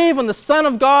believe in the Son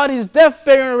of God, his death,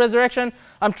 burial, and resurrection.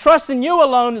 I'm trusting you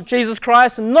alone, Jesus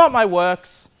Christ, and not my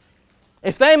works.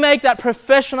 If they make that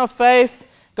profession of faith,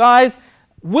 guys,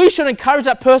 we should encourage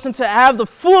that person to have the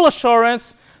full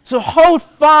assurance, to hold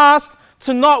fast,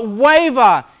 to not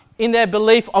waver in their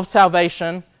belief of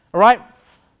salvation. All right?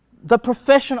 The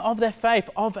profession of their faith,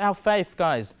 of our faith,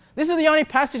 guys. This is the only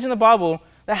passage in the Bible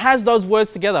that has those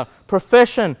words together.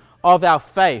 Profession of our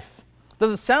faith.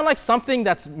 Does it sound like something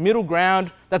that's middle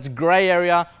ground, that's grey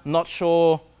area, not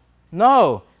sure?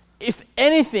 No. If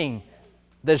anything,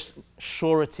 there's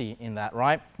surety in that,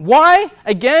 right? Why?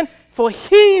 Again, for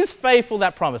he is faithful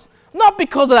that promise. Not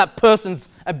because of that person's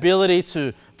ability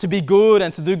to be good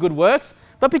and to do good works,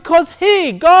 but because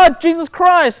he, God, Jesus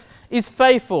Christ, is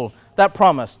faithful that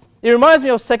promised. It reminds me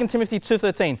of 2 Timothy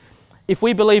 2:13. If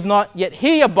we believe not, yet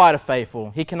he abideth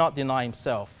faithful. He cannot deny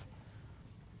himself.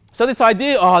 So this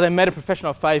idea, they made a profession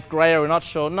of faith, grey area, we're not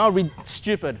sure. No,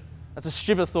 stupid. That's a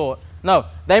stupid thought. No,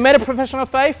 they made a profession of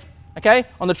faith, okay,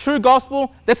 on the true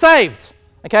gospel, they're saved,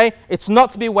 okay? It's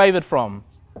not to be wavered from.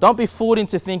 Don't be fooled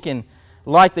into thinking,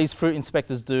 like these fruit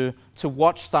inspectors do, to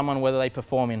watch someone whether they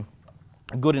perform in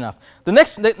good enough. The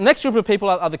next group of people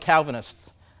are the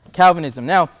Calvinists. Calvinism.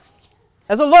 Now,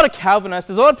 there's a lot of Calvinists.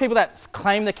 There's a lot of people that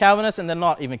claim they're Calvinists and they're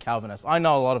not even Calvinists. I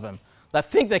know a lot of them that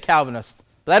think they're Calvinists,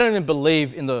 but they don't even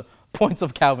believe in the points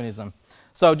of Calvinism.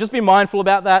 So just be mindful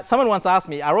about that. Someone once asked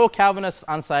me, are all Calvinists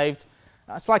unsaved?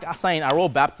 It's like saying, are all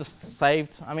Baptists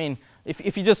saved? I mean,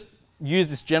 if you just use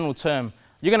this general term,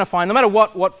 you're going to find, no matter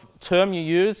what term you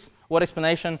use, what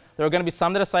explanation, there are going to be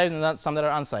some that are saved and some that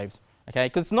are unsaved. Okay?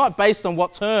 Because it's not based on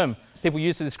what term people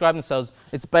use to describe themselves.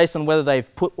 It's based on whether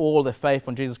they've put all their faith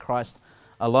on Jesus Christ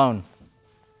alone.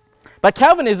 But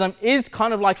Calvinism is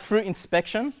kind of like fruit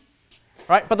inspection,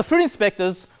 right? But the fruit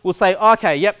inspectors will say,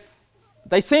 okay, yep,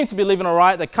 they seem to be living all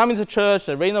right. They're coming to church.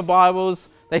 They're reading the Bibles.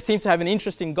 They seem to have an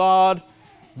interest in God.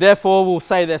 Therefore, we'll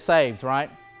say they're saved, right?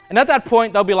 And at that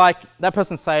point, they'll be like, that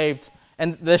person's saved,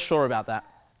 and they're sure about that.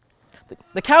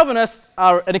 The Calvinists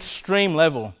are an extreme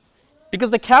level, because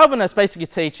the Calvinists basically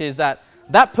teach is that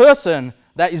person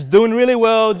that is doing really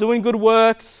well, doing good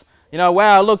works,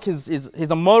 wow, look, he's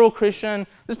a model Christian.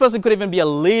 This person could even be a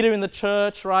leader in the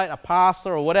church, right? A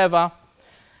pastor or whatever.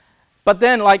 But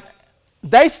then,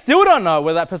 they still don't know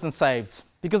whether that person's saved,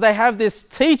 because they have this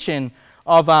teaching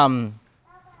of,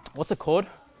 what's it called?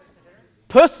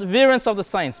 Perseverance of the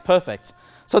saints. Perfect.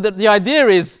 So the idea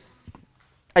is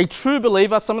a true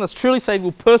believer, someone that's truly saved,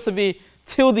 will persevere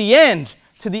till the end,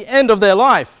 to the end of their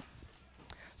life.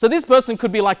 So this person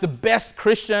could be like the best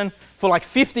Christian for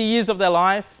 50 years of their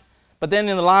life, but then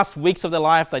in the last weeks of their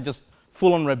life, they just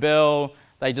full on rebel,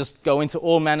 they just go into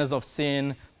all manners of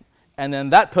sin, and then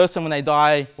that person, when they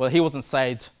die, well, he wasn't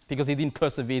saved because he didn't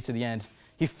persevere to the end.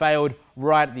 He failed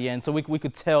right at the end, so we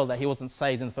could tell that he wasn't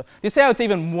saved. You see how it's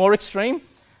even more extreme?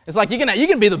 It's like you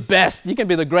can be the best, you can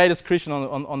be the greatest Christian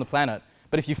on the planet,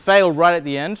 but if you fail right at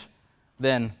the end,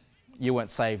 then you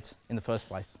weren't saved in the first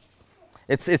place.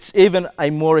 It's even a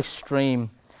more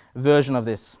extreme version of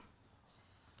this.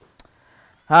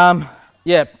 So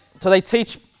they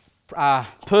teach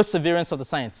perseverance of the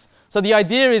saints. So the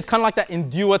idea is kind of like that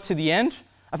endure to the end.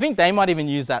 I think they might even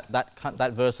use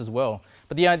that verse as well.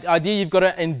 But the idea, you've got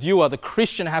to endure. The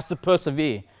Christian has to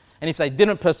persevere. And if they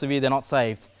didn't persevere, they're not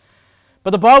saved.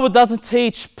 But the Bible doesn't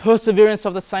teach perseverance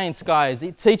of the saints, guys.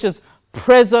 It teaches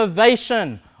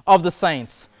preservation of the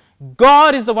saints.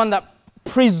 God is the one that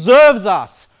preserves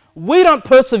us. We don't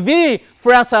persevere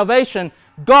for our salvation.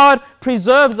 God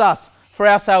preserves us. for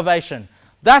our salvation.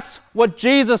 That's what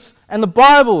Jesus and the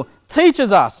Bible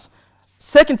teaches us.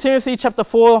 2 Timothy chapter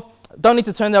 4, don't need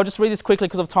to turn there, I'll just read this quickly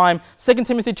because of time. 2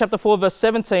 Timothy chapter 4 verse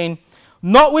 17.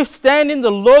 Notwithstanding,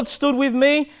 the Lord stood with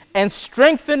me and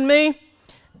strengthened me,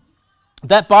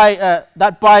 that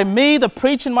by me the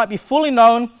preaching might be fully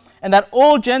known, and that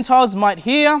all Gentiles might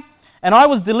hear. And I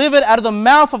was delivered out of the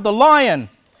mouth of the lion.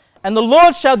 And the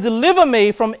Lord shall deliver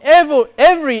me from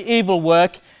every evil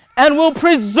work, and will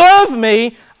preserve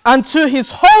me unto his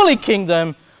holy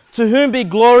kingdom, to whom be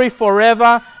glory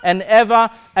forever and ever.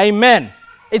 Amen.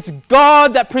 It's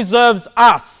God that preserves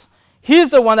us. He's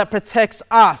the one that protects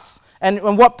us. And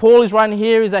what Paul is writing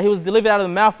here is that he was delivered out of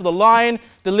the mouth of the lion,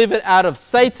 delivered out of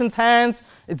Satan's hands.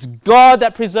 It's God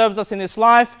that preserves us in this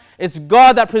life. It's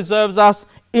God that preserves us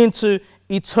into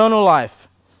eternal life.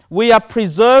 We are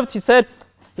preserved, he said,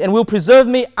 and will preserve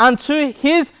me unto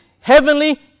his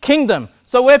heavenly kingdom.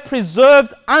 So we're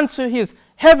preserved unto his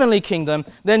heavenly kingdom.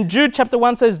 Then Jude chapter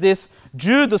 1 says this,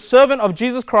 Jude, the servant of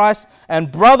Jesus Christ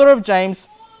and brother of James,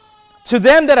 to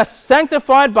them that are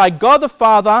sanctified by God the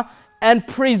Father and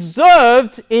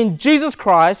preserved in Jesus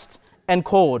Christ and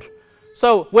called.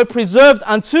 So we're preserved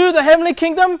unto the heavenly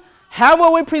kingdom. How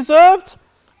are we preserved?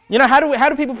 You know, how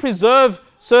do people preserve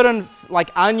certain, like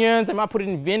onions? They might put it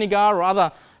in vinegar or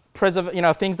other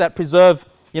things that preserve,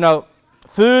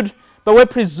 food. But we're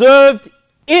preserved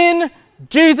in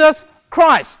Jesus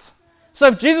Christ. So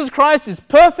if Jesus Christ is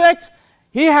perfect,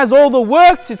 he has all the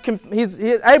works, he's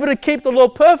able to keep the law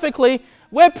perfectly,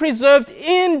 we're preserved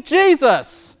in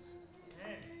Jesus.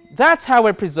 That's how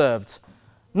we're preserved.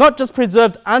 Not just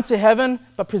preserved unto heaven,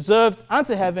 but preserved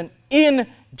unto heaven in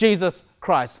Jesus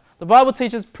Christ. The Bible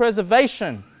teaches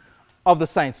preservation of the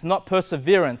saints, not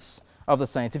perseverance of the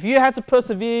saints. If you had to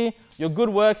persevere your good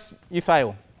works, you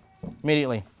fail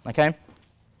immediately, okay?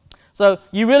 So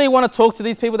you really want to talk to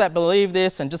these people that believe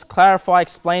this and just clarify,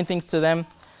 explain things to them.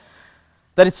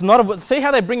 That it's not see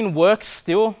how they bring in works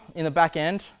still in the back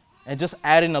end and just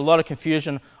add in a lot of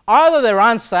confusion. Either they're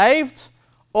unsaved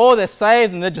or they're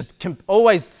saved and they're just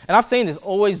always, and I've seen this,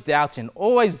 always doubting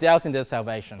their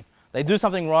salvation. They do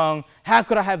something wrong. How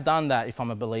could I have done that if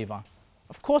I'm a believer?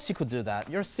 Of course you could do that.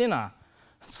 You're a sinner,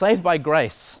 saved by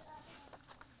grace.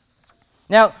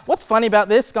 Now, what's funny about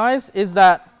this, guys, is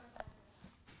that,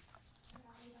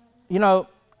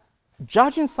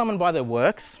 judging someone by their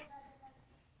works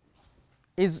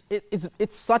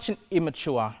it's such an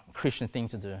immature Christian thing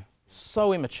to do.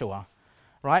 So immature,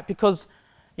 right? Because,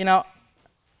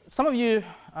 some of you,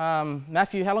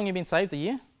 Matthew, how long have you been saved? A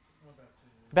year?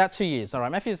 About 2 years, all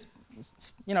right. Matthew's,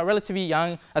 relatively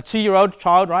young, a 2-year-old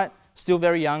child, right? Still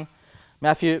very young,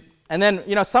 Matthew. And then,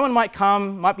 someone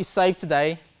might be saved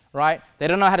today, right? They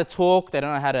don't know how to talk. They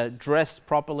don't know how to dress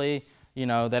properly. They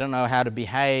don't know how to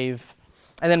behave.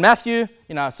 And then Matthew,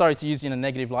 sorry to use you in a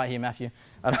negative light here, Matthew.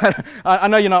 I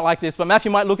know you're not like this, but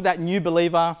Matthew might look at that new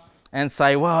believer and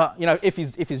say, well, if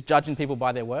he's judging people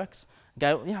by their works,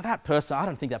 go, that person, I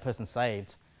don't think that person's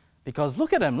saved. Because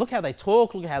look at them, look how they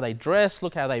talk, look how they dress,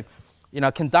 look how they,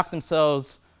 conduct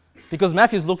themselves. Because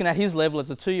Matthew's looking at his level as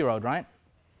a 2-year-old, right?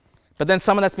 But then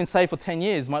someone that's been saved for 10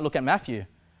 years might look at Matthew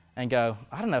and go,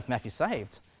 I don't know if Matthew's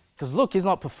saved. Because look, he's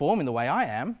not performing the way I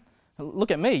am.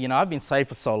 Look at me, I've been saved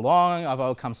for so long, I've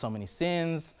overcome so many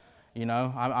sins,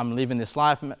 I'm living this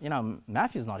life.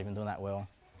 Matthew's not even doing that well,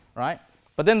 right?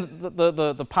 But then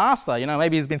the pastor,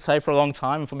 maybe he's been saved for a long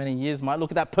time, for many years, might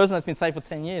look at that person that's been saved for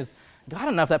 10 years. Go, I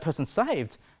don't know if that person's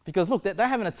saved. Because look, they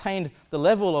haven't attained the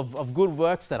level of good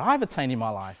works that I've attained in my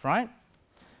life, right?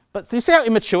 But do you see how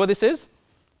immature this is?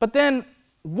 But then,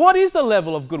 what is the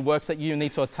level of good works that you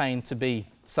need to attain to be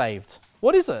saved?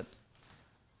 What is it?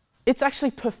 It's actually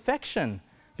perfection.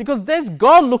 Because there's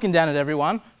God looking down at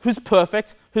everyone who's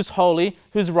perfect, who's holy,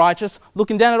 who's righteous,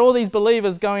 looking down at all these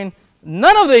believers going,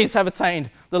 none of these have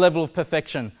attained the level of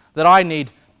perfection that I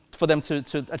need for them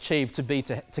to achieve,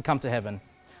 to come to heaven.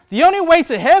 The only way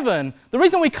to heaven, the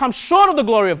reason we come short of the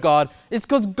glory of God is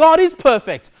because God is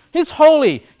perfect. He's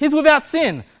holy. He's without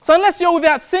sin. So unless you're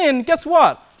without sin, guess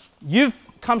what? You've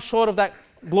come short of that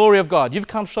glory of God. You've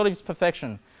come short of His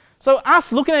perfection. So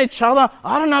us looking at each other,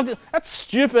 I don't know, that's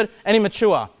stupid and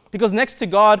immature. Because next to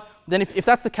God, then if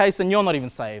that's the case, then you're not even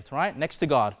saved, right? Next to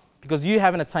God. Because you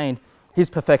haven't attained His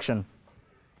perfection.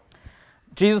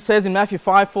 Jesus says in Matthew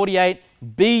 5:48,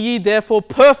 be ye therefore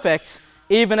perfect,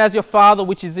 even as your Father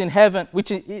which is in heaven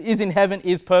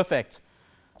is perfect.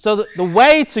 So the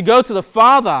way to go to the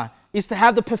Father is to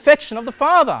have the perfection of the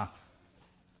Father.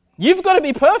 You've got to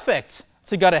be perfect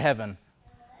to go to heaven.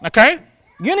 Okay?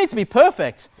 You need to be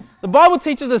perfect. The Bible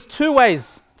teaches us 2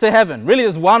 ways to heaven. Really,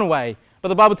 there's one way, but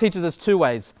the Bible teaches us 2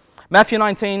 ways. Matthew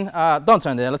 19, don't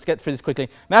turn there, let's get through this quickly.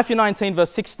 Matthew 19, verse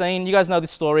 16, you guys know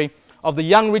this story of the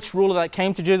young rich ruler that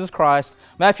came to Jesus Christ.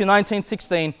 Matthew 19,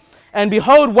 16. And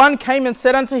behold, one came and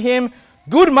said unto him,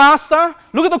 Good master,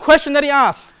 look at the question that he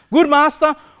asks. Good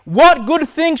master, what good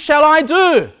thing shall I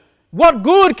do? What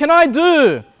good can I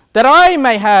do that I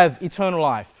may have eternal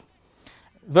life?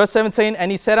 Verse 17,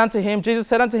 and he said unto him, Jesus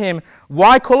said unto him,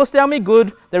 Why callest thou me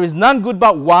good? There is none good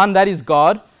but one, that is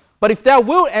God. But if thou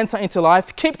wilt enter into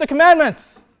life, keep the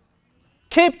commandments.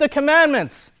 Keep the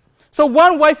commandments. So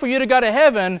one way for you to go to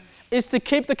heaven is to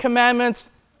keep the commandments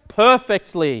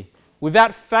perfectly,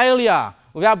 without failure,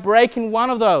 without breaking one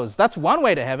of those. That's one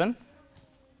way to heaven.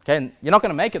 Okay, and you're not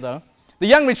going to make it though. The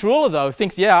young rich ruler though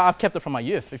thinks, yeah, I've kept it from my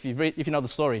youth, if you know the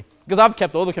story, because I've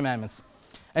kept all the commandments.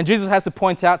 And Jesus has to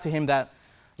point out to him that,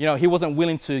 you know, he wasn't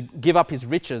willing to give up his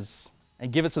riches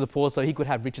and give it to the poor so he could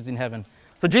have riches in heaven.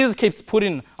 So Jesus keeps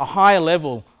putting a higher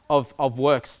level of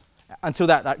works until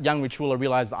that young rich ruler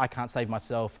realized, I can't save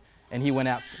myself, and he went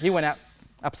out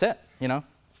upset, you know.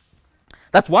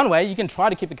 That's one way. You can try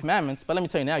to keep the commandments, but let me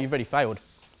tell you now, you've already failed,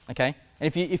 okay?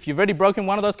 And if you've already broken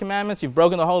one of those commandments, you've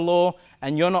broken the whole law,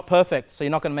 and you're not perfect, so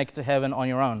you're not going to make it to heaven on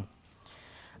your own.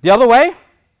 The other way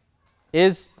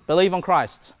is believe on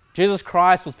Christ. Jesus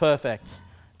Christ was perfect.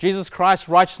 Jesus Christ's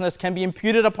righteousness can be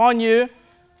imputed upon you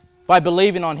by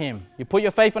believing on him. You put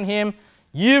your faith on him,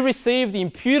 you receive the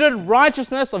imputed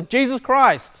righteousness of Jesus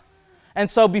Christ. And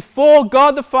so before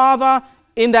God the Father,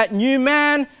 in that new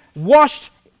man,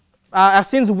 our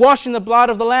sins washed in the blood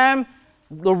of the Lamb,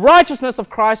 the righteousness of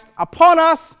Christ upon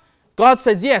us, God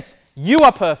says, yes, you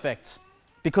are perfect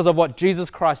because of what Jesus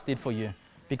Christ did for you.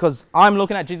 Because I'm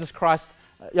looking at Jesus Christ,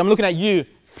 I'm looking at you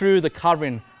through the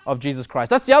covering of Jesus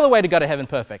Christ. That's the other way to go to heaven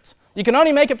perfect. You can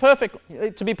only make it perfect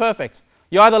to be perfect.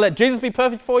 You either let Jesus be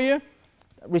perfect for you,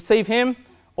 receive him,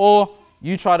 or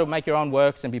you try to make your own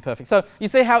works and be perfect. So you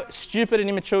see how stupid and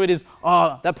immature it is.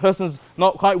 Oh, that person's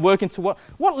not quite working to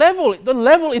what level? The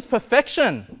level is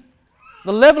perfection.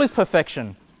 The level is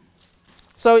perfection.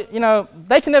 So, you know,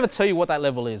 they can never tell you what that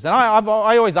level is. And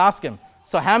I always ask them,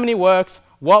 so how many works,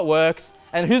 what works,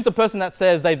 and who's the person that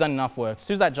says they've done enough works?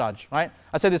 Who's that judge, right?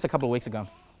 I said this a couple of weeks ago.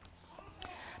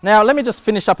 Now, let me just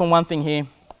finish up on one thing here.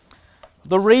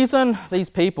 The reason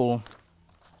these people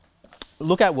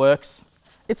look at works,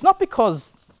 it's not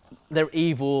because they're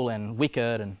evil and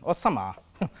wicked, or some are,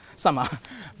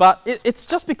 but it's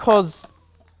just because,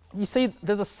 you see,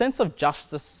 there's a sense of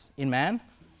justice in man,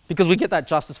 because we get that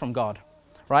justice from God,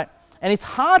 right? And it's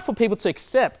hard for people to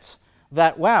accept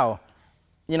that, wow,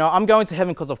 you know, I'm going to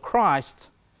heaven because of Christ,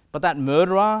 but that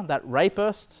murderer, that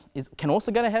rapist, can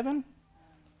also go to heaven,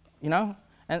 you know?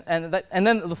 And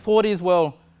then the thought is,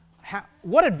 well,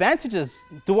 what advantages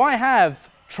do I have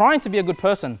trying to be a good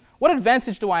person? What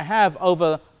advantage do I have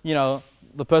over, you know,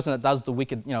 the person that does the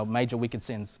wicked, you know, major wicked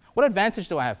sins? What advantage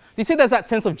do I have? Do you see there's that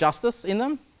sense of justice in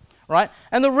them, right?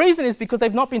 And the reason is because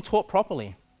they've not been taught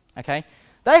properly, okay?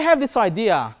 They have this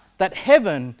idea that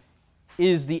heaven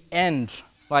is the end,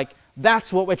 like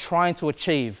that's what we're trying to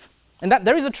achieve. And that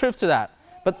there is a truth to that,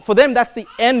 but for them that's the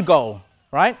end goal,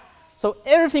 right? So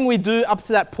everything we do up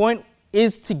to that point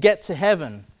is to get to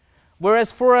heaven.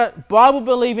 Whereas for a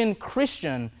Bible-believing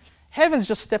Christian, heaven's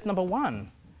just step number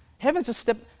one. Heaven's just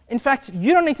step... In fact,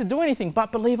 you don't need to do anything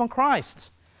but believe on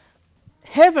Christ.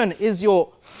 Heaven is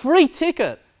your free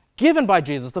ticket given by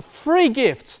Jesus, the free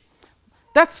gift.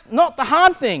 That's not the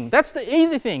hard thing. That's the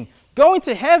easy thing. Going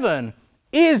to heaven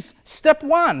is step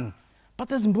one. But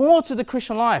there's more to the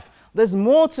Christian life. There's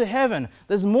more to heaven.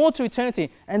 There's more to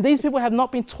eternity. And these people have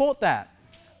not been taught that.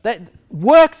 That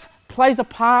works plays a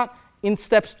part in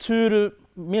steps 2 to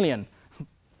million,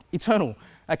 eternal,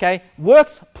 okay?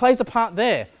 Works plays a part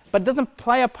there, but it doesn't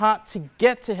play a part to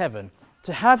get to heaven,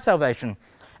 to have salvation.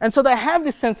 And so they have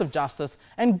this sense of justice,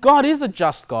 and God is a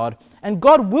just God, and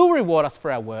God will reward us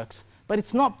for our works, but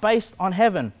it's not based on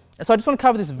heaven. And so I just want to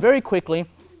cover this very quickly.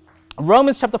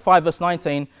 Romans chapter 5, verse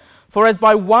 19, for as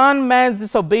by one man's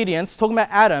disobedience, talking about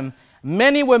Adam,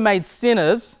 many were made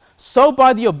sinners, so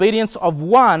by the obedience of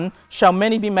one shall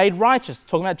many be made righteous.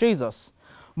 Talking about Jesus.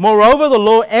 Moreover, the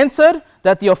law entered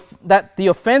that the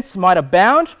offense might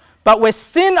abound, but where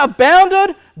sin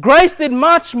abounded, grace did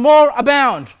much more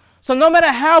abound. So no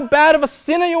matter how bad of a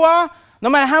sinner you are,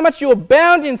 no matter how much you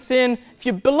abound in sin, if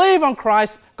you believe on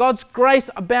Christ, God's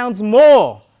grace abounds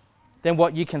more than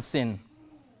what you can sin.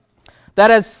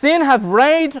 That as sin hath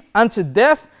reigned unto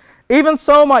death, even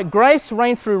so might grace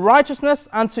reign through righteousness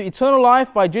unto eternal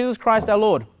life by Jesus Christ our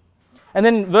Lord. And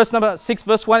then verse number 6,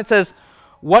 verse 1, it says,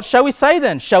 what shall we say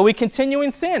then? Shall we continue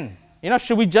in sin? You know,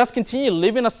 should we just continue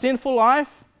living a sinful life?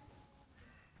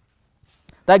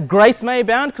 that grace may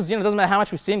abound, because it doesn't matter how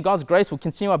much we sin, God's grace will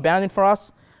continue abounding for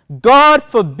us. God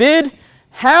forbid,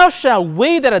 how shall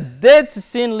we that are dead to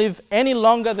sin live any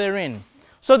longer therein?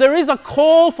 So there is a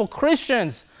call for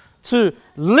Christians to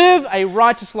live a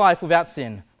righteous life without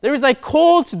sin. There is a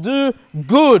call to do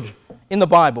good in the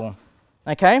Bible.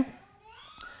 Okay?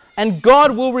 And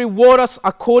God will reward us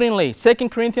accordingly. 2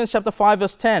 Corinthians chapter 5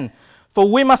 verse 10.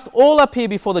 For we must all appear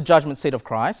before the judgment seat of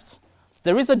Christ.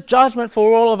 There is a judgment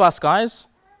for all of us, guys.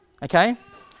 Okay?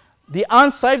 The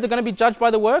unsaved are going to be judged by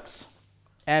the works.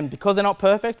 And because they're not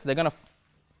perfect, they're going to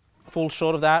fall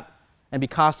short of that and be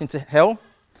cast into hell.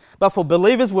 But for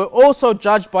believers, we're also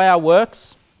judged by our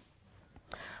works,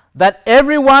 that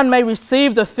everyone may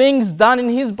receive the things done in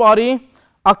his body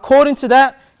according to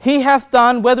that he hath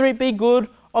done, whether it be good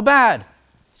or bad.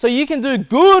 So you can do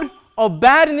good or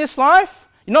bad in this life.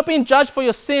 You're not being judged for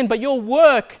your sin, but your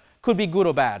work could be good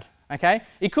or bad. Okay?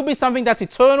 It could be something that's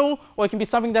eternal, or it can be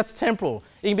something that's temporal.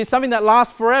 It can be something that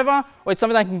lasts forever, or it's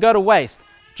something that can go to waste.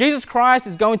 Jesus Christ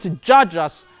is going to judge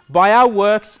us by our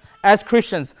works as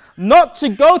Christians. Not to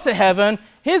go to heaven.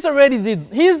 He's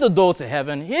the door to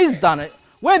heaven. He's done it.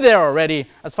 We're there already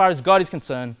as far as God is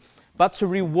concerned. But to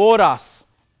reward us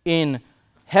in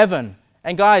heaven.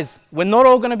 And guys, we're not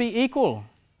all going to be equal.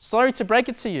 Sorry to break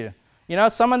it to you.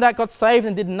 Someone that got saved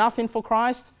and did nothing for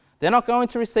Christ, they're not going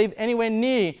to receive anywhere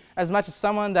near as much as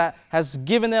someone that has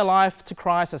given their life to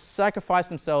Christ, has sacrificed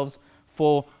themselves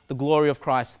for the glory of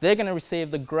Christ. They're going to receive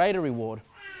the greater reward.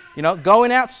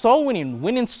 Going out soul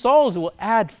winning souls will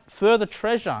add further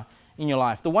treasure in your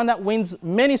life. The one that wins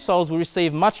many souls will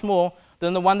receive much more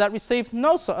than the one that received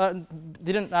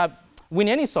didn't win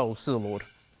any souls to the Lord.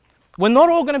 We're not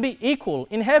all going to be equal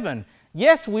in heaven.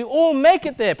 Yes, we all make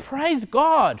it there. Praise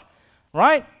God,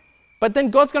 right? But then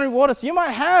God's going to reward us. You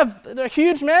might have a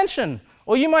huge mansion,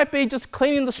 or you might be just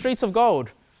cleaning the streets of gold,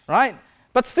 right?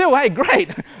 But still, hey, great.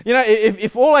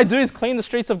 If all I do is clean the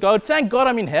streets of gold, thank God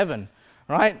I'm in heaven,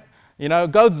 right?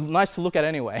 Gold's nice to look at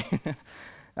anyway.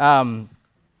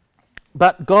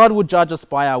 But God will judge us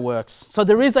by our works. So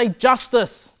there is a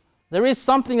justice. There is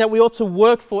something that we ought to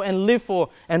work for and live for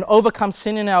and overcome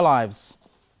sin in our lives.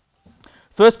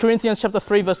 1 Corinthians chapter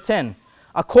 3 verse 10.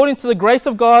 According to the grace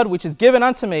of God which is given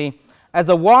unto me, as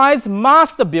a wise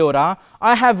master builder,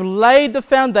 I have laid the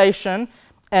foundation,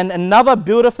 and another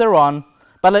buildeth thereon.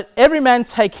 But let every man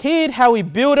take heed how he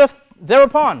buildeth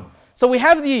thereupon. So we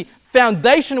have the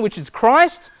foundation which is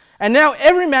Christ, and now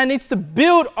every man needs to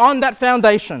build on that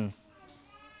foundation.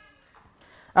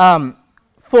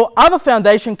 For other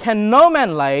foundation can no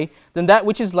man lay than that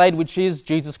which is laid, which is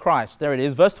Jesus Christ. There it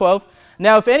is, verse 12.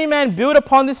 Now if any man build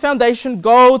upon this foundation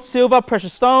gold, silver,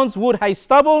 precious stones, wood, hay,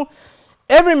 stubble,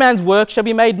 every man's work shall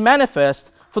be made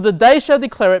manifest, for the day shall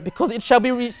declare it, because it shall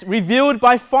be revealed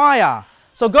by fire.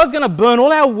 So God's going to burn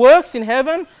all our works in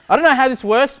heaven. I don't know how this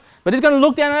works, but He's going to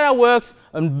look down at our works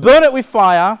and burn it with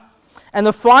fire. And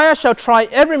the fire shall try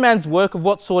every man's work of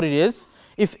what sort it is.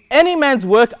 If any man's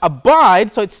work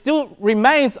abide, so it still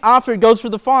remains after it goes through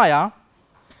the fire,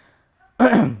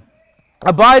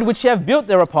 abide which ye have built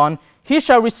thereupon, he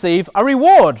shall receive a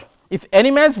reward. If any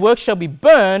man's work shall be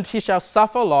burned, he shall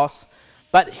suffer loss,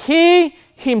 but he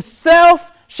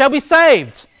himself shall be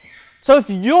saved. So if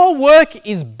your work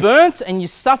is burnt and you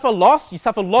suffer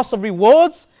loss of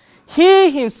rewards, he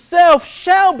himself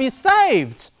shall be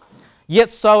saved.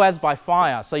 Yet so as by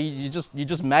fire. So you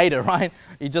just made it, right?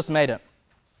 You just made it.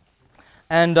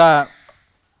 And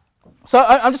so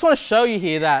I just want to show you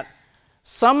here that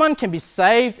someone can be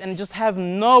saved and just have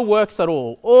no works at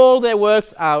all. All their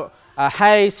works are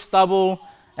hay, stubble,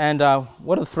 and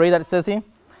what are the three that it says here?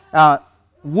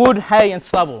 Wood, hay, and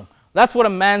stubble. That's what a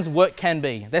man's work can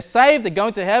be. They're saved, they're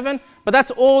going to heaven, but that's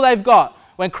all they've got.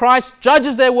 When Christ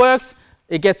judges their works,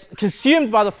 it gets consumed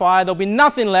by the fire. There'll be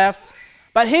nothing left,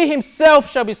 but he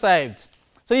himself shall be saved.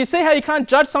 So you see how you can't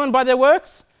judge someone by their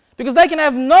works? Because they can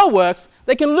have no works,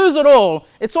 they can lose it all.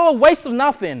 It's all a waste of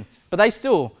nothing, but they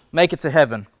still make it to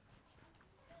heaven.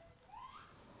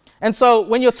 And so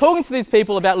when you're talking to these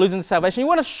people about losing the salvation, you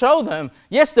want to show them,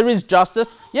 yes, there is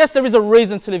justice. Yes, there is a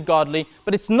reason to live godly,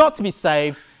 but it's not to be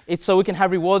saved. It's so we can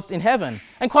have rewards in heaven.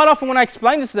 And quite often when I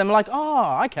explain this to them, I'm like,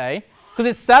 oh, okay. Because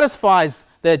it satisfies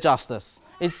their justice.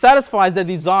 It satisfies their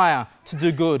desire to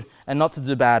do good and not to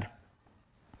do bad.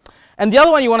 And the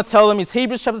other one you want to tell them is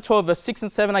Hebrews chapter 12, verse 6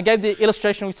 and 7. I gave the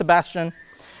illustration with Sebastian.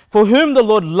 For whom the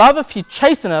Lord loveth, he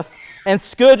chasteneth, and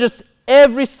scourgeth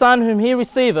every son whom he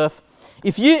receiveth.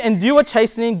 If you endure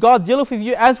chastening, God dealeth with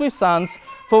you as with sons.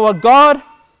 For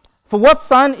what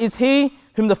son is he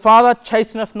whom the Father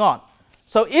chasteneth not?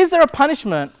 So is there a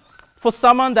punishment for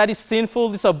someone that is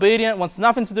sinful, disobedient, wants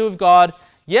nothing to do with God,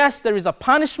 Yes, there is a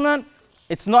punishment.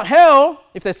 It's not hell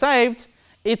if they're saved.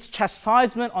 It's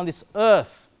chastisement on this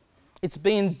earth. It's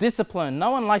being disciplined.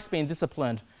 No one likes being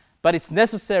disciplined, but it's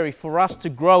necessary for us to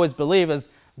grow as believers.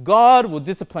 God will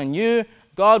discipline you.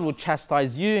 God will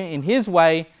chastise you in His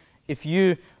way if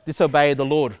you disobey the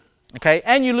Lord. Okay,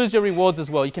 and you lose your rewards as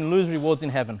well. You can lose rewards in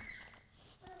heaven.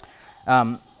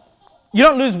 You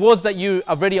don't lose rewards that you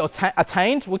already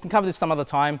attained. We can cover this some other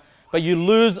time. But you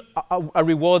lose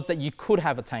rewards that you could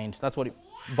have attained. That's what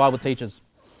the Bible teaches.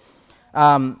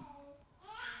 And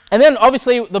then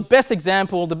obviously the best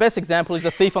example is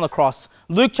the thief on the cross.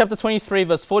 Luke chapter 23,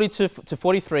 verse 42 to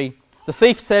 43. The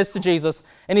thief says to Jesus,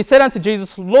 and he said unto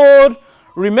Jesus, Lord,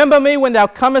 remember me when thou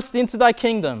comest into thy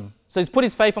kingdom. So he's put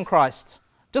his faith on Christ.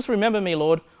 Just remember me,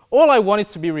 Lord. All I want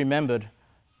is to be remembered.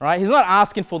 Right? He's not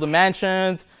asking for the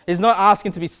mansions. He's not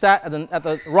asking to be sat at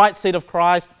the right seat of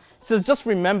Christ. He says, just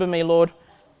remember me, Lord.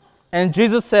 And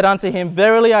Jesus said unto him,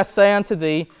 verily I say unto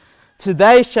thee,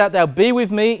 today shalt thou be with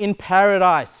me in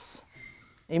paradise.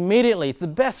 Immediately. It's the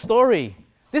best story.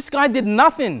 This guy did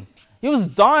nothing. He was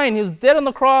dying. He was dead on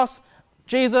the cross.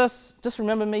 Jesus, just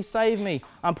remember me, save me.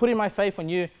 I'm putting my faith on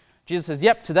you. Jesus says,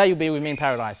 yep, today you'll be with me in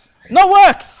paradise. No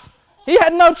works. He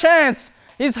had no chance.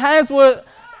 His hands were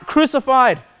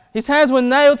crucified. His hands were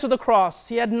nailed to the cross.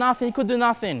 He had nothing. He could do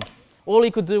nothing. All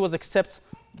he could do was accept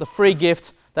the free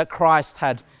gift that Christ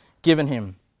had given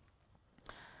him.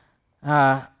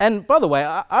 And by the way,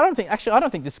 I don't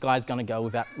think this guy is going to go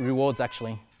without rewards,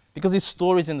 actually, because his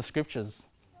story's in the scriptures,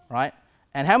 right?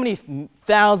 And how many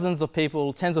thousands of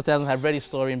people, tens of thousands, have read his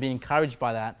story and been encouraged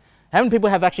by that? How many people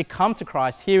have actually come to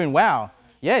Christ hearing, wow,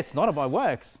 yeah, it's not about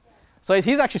works. So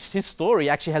his story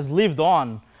actually has lived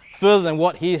on further than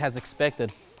what he has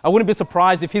expected. I wouldn't be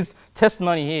surprised if his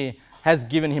testimony here has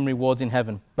given him rewards in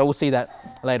heaven. But we'll see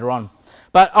that later on.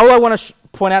 But all I want to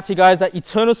point out to you guys that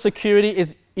eternal security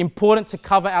is important to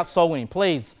cover out soul winning.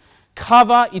 Please,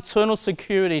 cover eternal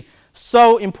security.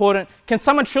 So important. Can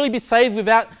someone truly be saved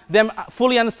without them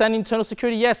fully understanding eternal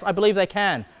security? Yes, I believe they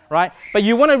can, right? But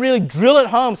you want to really drill it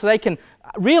home so they can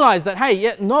realize that, hey,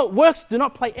 yeah, no, works do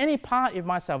not play any part in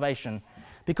my salvation,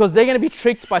 because they're going to be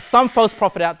tricked by some false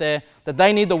prophet out there that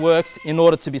they need the works in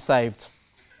order to be saved.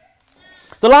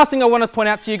 The last thing I want to point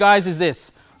out to you guys is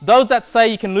this. Those that say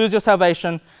you can lose your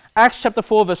salvation, Acts chapter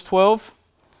 4, verse 12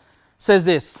 says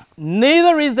this,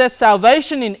 neither is there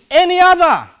salvation in any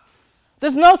other.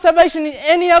 There's no salvation in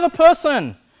any other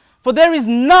person. For there is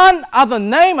none other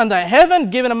name under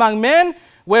heaven given among men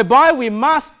whereby we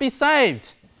must be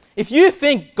saved. If you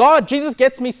think, God, Jesus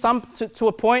gets me to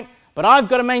a point, but I've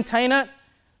got to maintain it.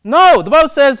 No, the Bible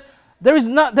says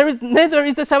neither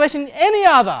is there salvation in any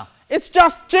other. It's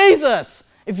just Jesus.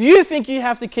 If you think you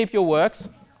have to keep your works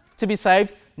to be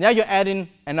saved, now you're adding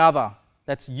another.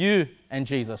 That's you and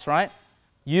Jesus, right?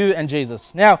 You and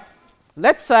Jesus. Now,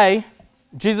 let's say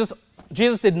Jesus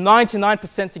did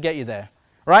 99% to get you there,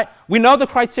 right? We know the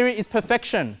criteria is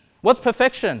perfection. What's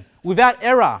perfection? Without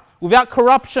error, without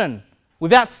corruption,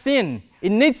 without sin.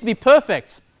 It needs to be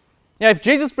perfect. Now, if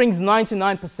Jesus brings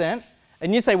 99%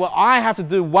 and you say, well, I have to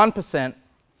do 1%,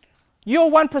 your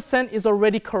 1% is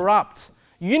already corrupt.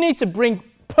 You need to bring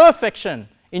perfection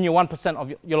in your 1%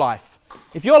 of your life.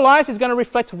 If your life is going to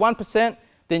reflect 1%,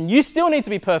 then you still need to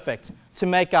be perfect to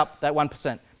make up that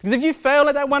 1%. Because if you fail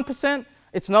at that 1%,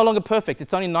 it's no longer perfect.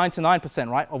 It's only 99%,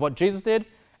 right, of what Jesus did,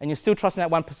 and you're still trusting that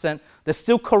 1%. There's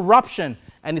still corruption,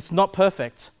 and it's not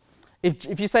perfect.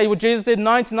 If you say, well, Jesus did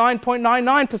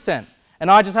 99.99%, and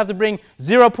I just have to bring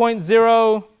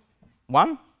 0.01?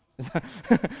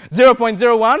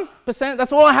 0.01%,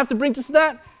 that's all I have to bring to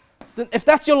that. Then if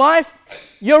that's your life,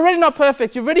 you're already not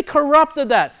perfect. You've already corrupted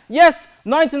that. Yes,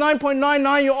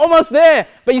 99.99, you're almost there,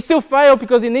 but you still fail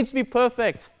because it needs to be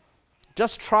perfect.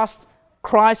 Just trust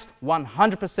Christ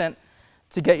 100%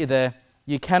 to get you there.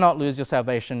 You cannot lose your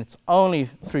salvation. It's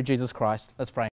only through Jesus Christ. Let's pray.